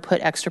didn't want to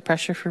put extra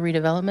pressure for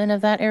redevelopment of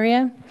that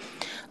area.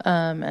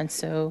 And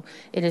so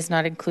it is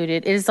not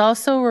included. It is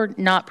also, we're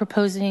not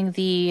proposing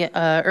the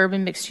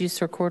urban mixed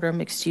use or corridor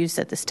mixed use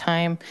at this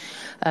time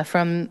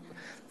from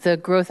the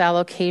growth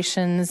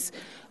allocations.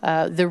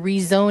 The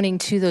rezoning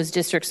to those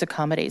districts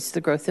accommodates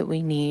the growth that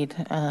we need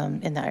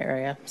in that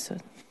area. So,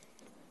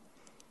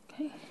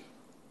 okay.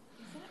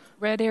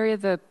 Red area,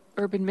 the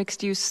urban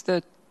mixed use,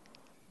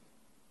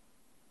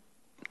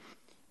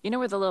 you know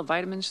where the little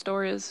vitamin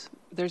store is?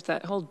 There's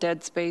that whole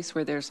dead space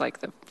where there's like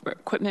the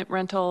equipment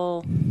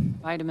rental,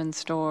 vitamin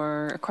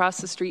store,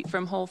 across the street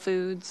from Whole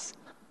Foods.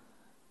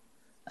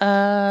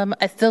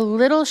 The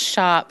little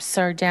shops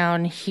are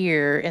down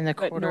here in the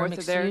corridor north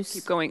mixed of there, use.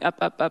 keep going up,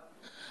 up, up.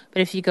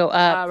 But if you go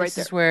up, right this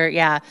there. is where,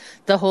 yeah,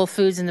 the Whole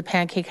Foods and the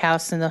Pancake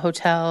House and the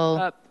hotel.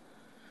 Up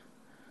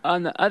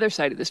on the other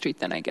side of the street,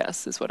 then I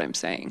guess is what I'm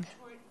saying.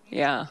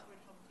 Yeah.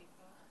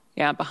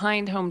 Yeah,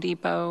 behind Home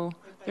Depot.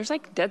 There's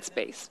like dead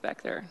space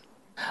back there.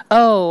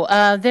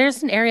 Oh,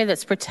 there's an area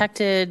that's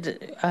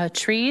protected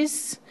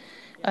trees.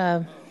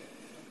 Yeah,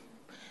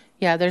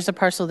 there's a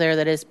parcel there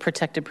that is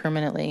protected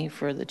permanently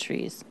for the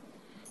trees.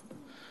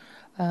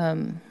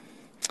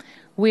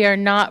 We are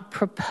not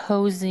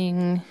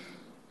proposing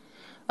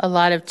a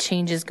lot of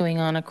changes going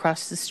on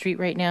across the street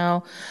right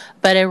now,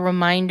 but a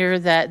reminder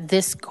that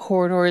this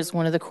corridor is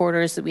one of the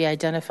corridors that we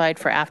identified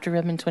for after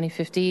Redmond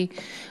 2050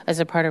 as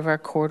a part of our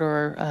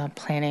corridor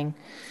planning.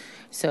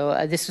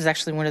 So this was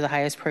actually one of the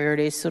highest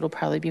priorities, so it'll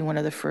probably be one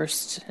of the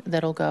first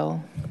that'll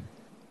go.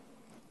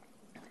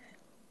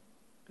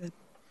 Good.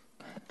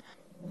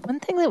 One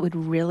thing that would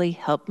really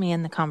help me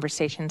in the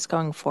conversations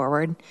going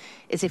forward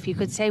is if you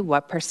could say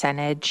what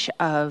percentage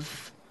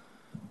of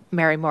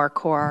Marymore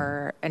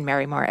Core and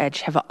Marymore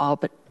Edge have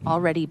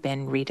already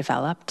been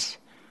redeveloped.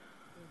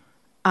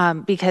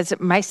 Because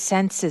my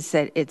sense is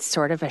that it's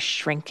sort of a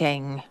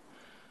shrinking,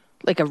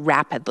 like a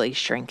rapidly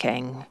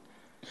shrinking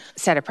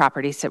set of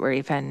properties that we're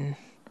even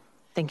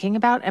thinking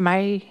about.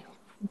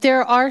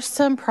 There are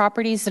some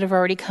properties that have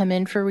already come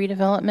in for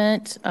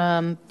redevelopment,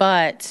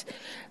 but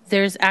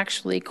there's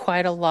actually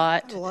quite a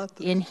lot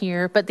in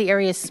here, but the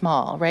area is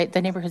small, right?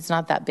 The neighborhood's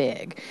not that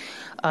big.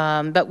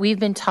 But we've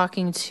been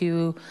talking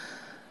to,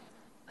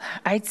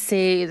 I'd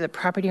say, the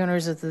property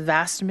owners of the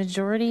vast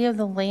majority of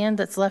the land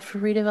that's left for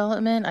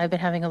redevelopment. I've been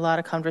having a lot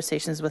of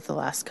conversations with the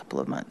last couple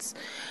of months.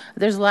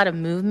 There's a lot of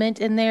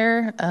movement in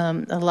there,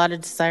 a lot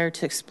of desire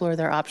to explore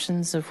their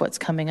options of what's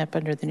coming up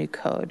under the new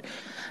code.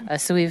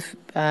 So we've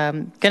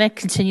going to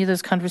continue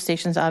those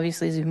conversations,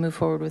 obviously, as we move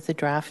forward with the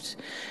draft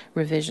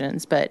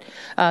revisions. But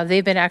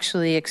they've been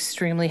actually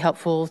extremely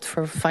helpful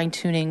for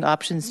fine-tuning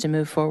options to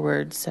move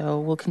forward. So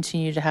we'll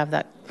continue to have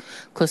that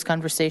close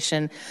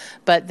conversation.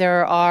 But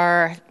there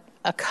are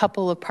a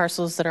couple of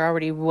parcels that are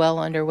already well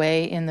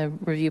underway in the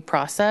review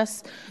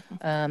process.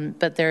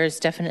 But there's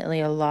definitely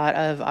a lot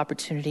of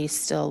opportunities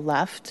still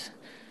left.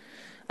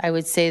 I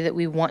would say that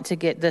we want to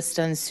get this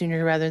done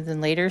sooner rather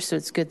than later, so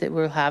it's good that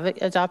we'll have it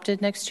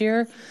adopted next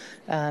year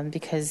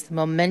because the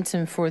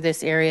momentum for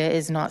this area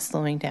is not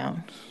slowing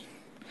down.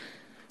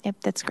 Yep,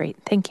 that's great.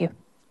 Thank you.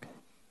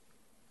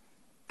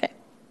 Okay.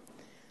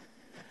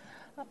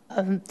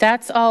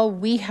 That's all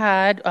we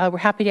had. We're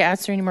happy to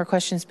answer any more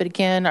questions, but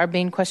again, our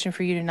main question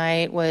for you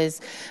tonight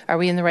was, are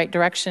we in the right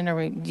direction,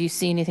 or do you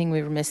see anything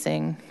we were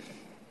missing?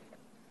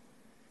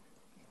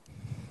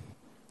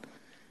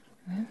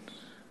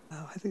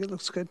 I think it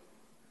looks good.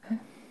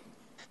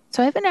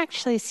 So I haven't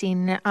actually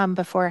seen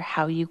before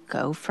how you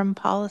go from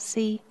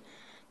policy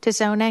to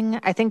zoning.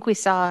 I think we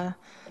saw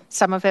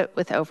some of it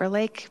with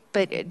Overlake,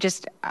 but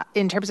just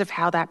in terms of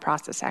how that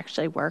process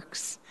actually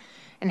works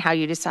and how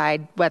you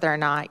decide whether or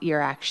not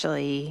you're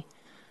actually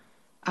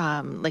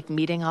like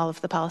meeting all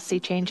of the policy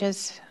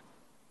changes,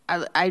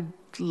 I'd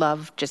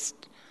love just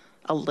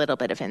a little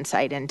bit of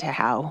insight into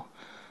how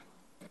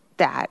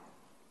that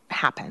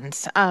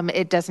happens.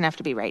 It doesn't have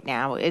to be right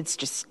now. It's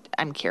just,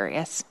 I'm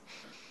curious.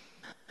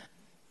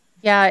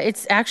 Yeah,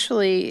 it's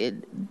actually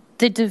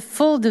the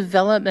full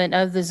development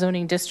of the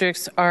zoning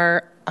districts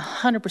are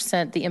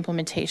 100% the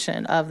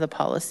implementation of the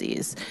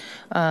policies.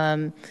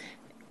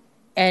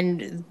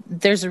 And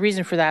there's a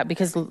reason for that,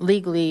 because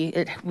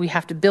legally we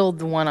have to build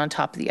the one on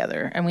top of the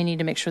other, and we need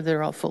to make sure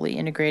they're all fully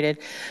integrated.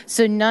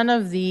 So none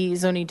of the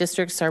zoning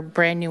districts are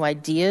brand new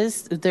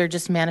ideas. They're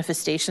just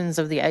manifestations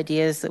of the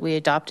ideas that we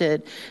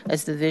adopted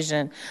as the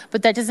vision.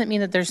 But that doesn't mean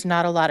that there's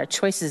not a lot of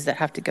choices that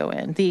have to go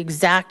in. The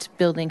exact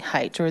building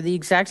height or the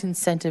exact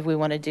incentive we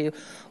want to do,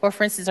 or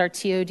for instance, our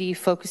TOD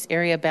focus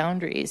area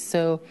boundaries.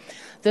 So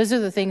those are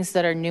the things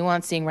that are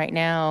nuancing right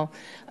now.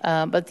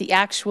 But the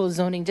actual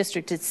zoning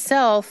district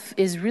itself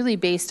is really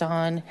based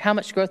on how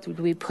much growth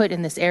do we put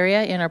in this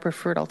area in our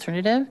preferred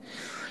alternative,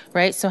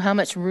 right? So how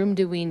much room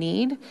do we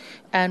need,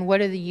 and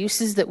what are the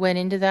uses that went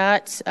into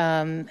that?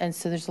 And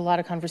so there's a lot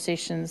of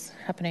conversations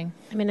happening.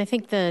 I mean, I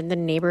think the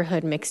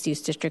neighborhood mixed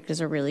use district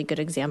is a really good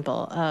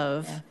example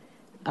of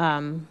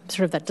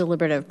sort of that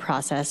deliberative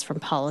process from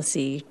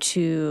policy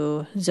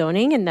to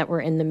zoning, and that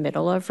we're in the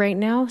middle of right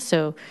now.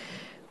 So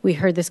we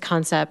heard this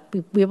concept.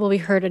 We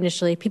heard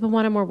initially people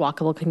want a more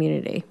walkable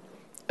community.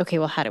 Okay,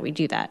 well, how do we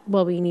do that?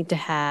 Well, we need to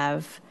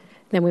have.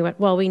 Then we went,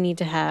 well, we need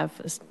to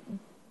have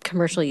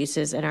commercial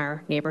uses in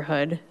our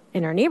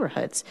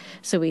neighborhoods.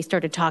 So we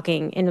started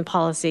talking in the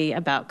policy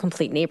about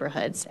complete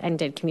neighborhoods and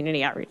did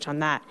community outreach on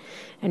that.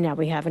 And now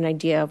we have an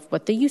idea of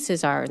what the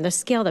uses are and the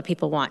scale that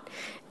people want.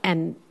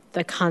 And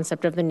the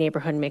concept of the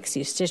neighborhood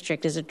mixed-use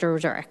district is a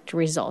direct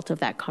result of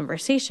that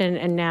conversation.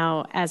 And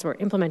now, as we're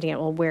implementing it,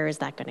 well, where is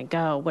that going to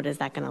go? What is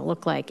that going to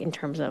look like in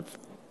terms of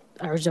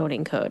our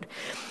zoning code?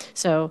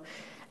 So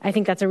I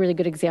think that's a really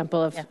good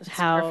example of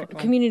how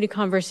community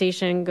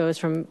conversation goes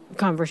from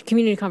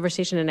community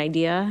conversation and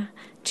idea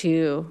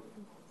to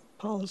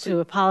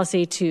a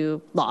policy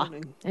to law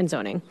and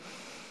zoning.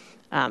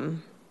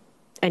 And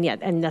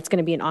that's going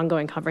to be an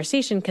ongoing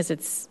conversation because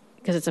it's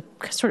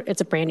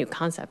a brand new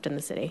concept in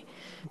the city.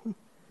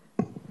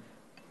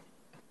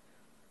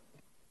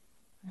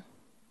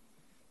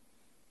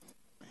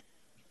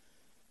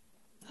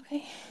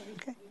 Okay.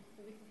 Okay.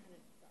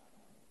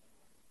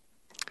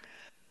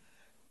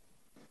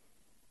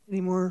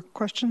 Any more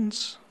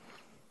questions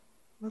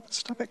about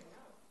this topic?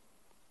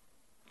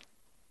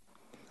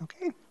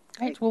 Okay.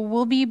 All right, well,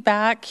 we'll be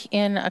back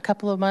in a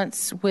couple of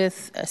months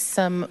with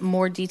some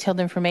more detailed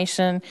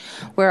information.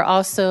 We're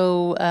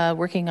also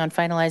working on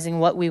finalizing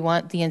what we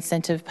want the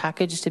incentive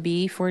package to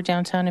be for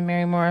downtown and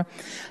Marymore.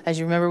 As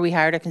you remember, we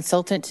hired a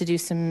consultant to do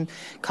some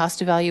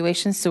cost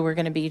evaluations, so we're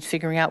going to be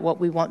figuring out what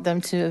we want them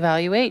to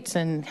evaluate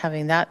and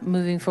having that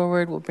moving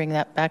forward. We'll bring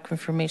that back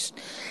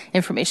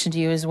information to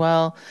you as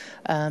well.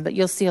 But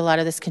you'll see a lot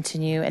of this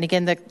continue. And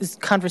again, the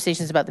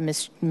conversations about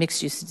the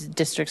mixed-use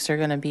districts are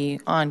going to be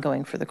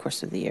ongoing for the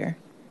course of the year.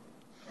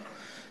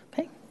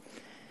 Okay.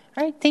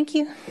 All right. Thank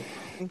you.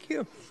 Thank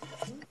you.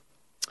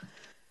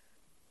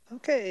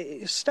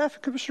 Okay. Staff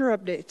and commissioner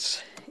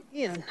updates.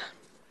 Ian.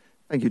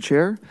 Thank you,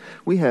 Chair.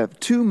 We have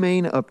two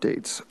main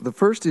updates. The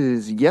first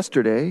is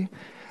yesterday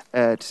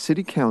at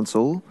City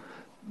Council.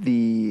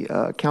 The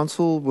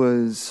council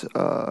was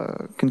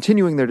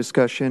continuing their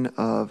discussion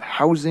of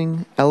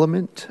housing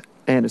element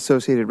and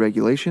associated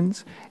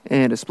regulations,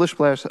 and a splish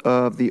splash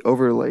of the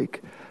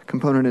overlake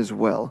component as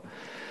well.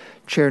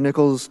 Chair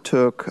Nichols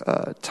took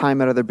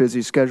time out of their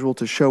busy schedule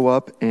to show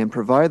up and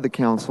provide the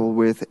council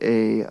with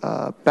a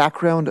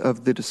background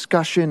of the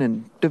discussion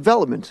and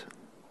development,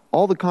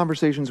 all the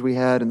conversations we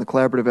had and the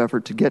collaborative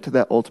effort to get to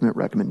that ultimate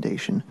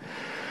recommendation.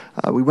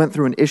 We went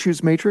through an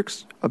issues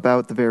matrix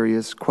about the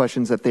various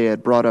questions that they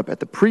had brought up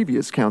at the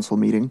previous council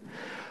meeting.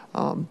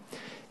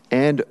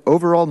 And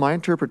overall, my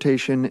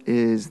interpretation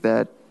is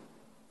that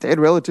they had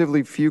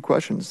relatively few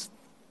questions.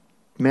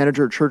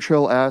 Manager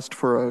Churchill asked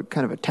for a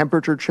kind of a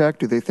temperature check.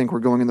 Do they think we're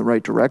going in the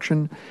right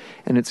direction?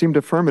 And it seemed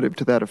affirmative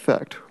to that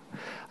effect.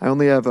 I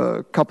only have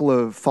a couple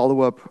of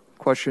follow-up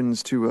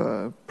questions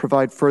to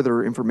provide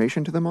further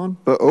information to them on,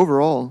 but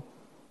overall,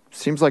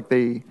 seems like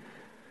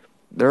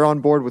they're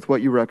on board with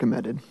what you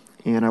recommended.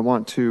 And I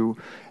want to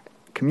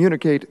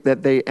communicate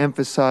that they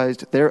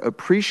emphasized their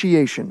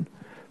appreciation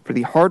for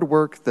the hard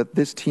work that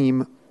this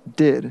team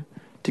did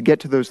to get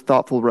to those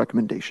thoughtful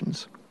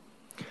recommendations.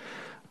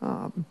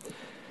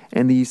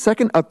 And the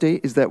second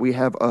update is that we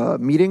have a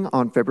meeting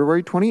on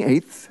February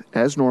 28th,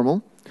 as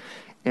normal,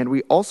 and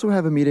we also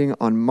have a meeting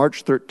on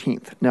March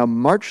 13th. Now,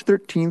 March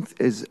 13th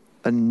is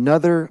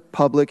another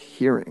public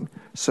hearing.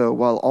 So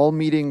while all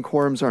meeting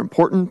quorums are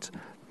important,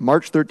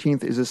 March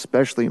 13th is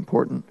especially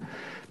important.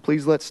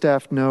 Please let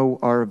staff know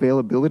our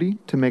availability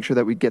to make sure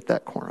that we get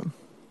that quorum.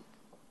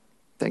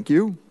 Thank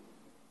you.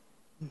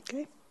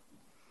 Okay.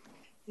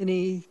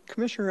 Any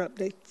commissioner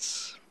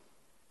updates?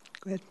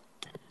 Go ahead.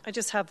 I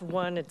just have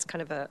one. It's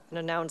kind of an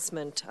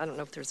announcement. I don't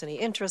know if there's any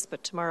interest,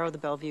 but tomorrow the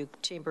Bellevue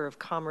Chamber of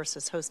Commerce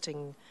is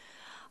hosting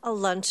a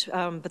lunch,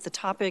 but the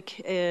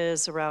topic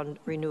is around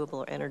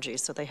renewable energy.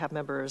 So they have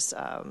members,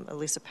 at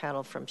least a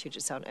panel from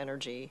Puget Sound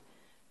Energy,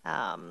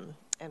 and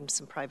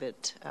some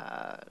private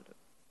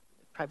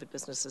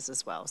businesses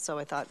as well. So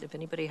I thought if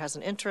anybody has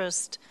an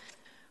interest,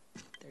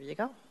 there you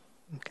go.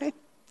 Okay,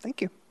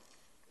 thank you.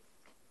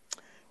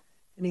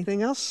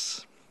 Anything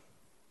else?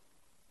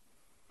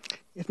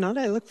 If not,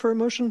 I look for a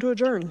motion to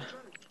adjourn.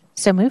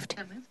 So moved.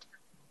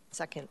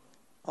 Second.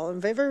 All in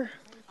favor?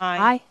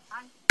 Aye.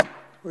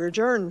 We're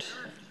adjourned.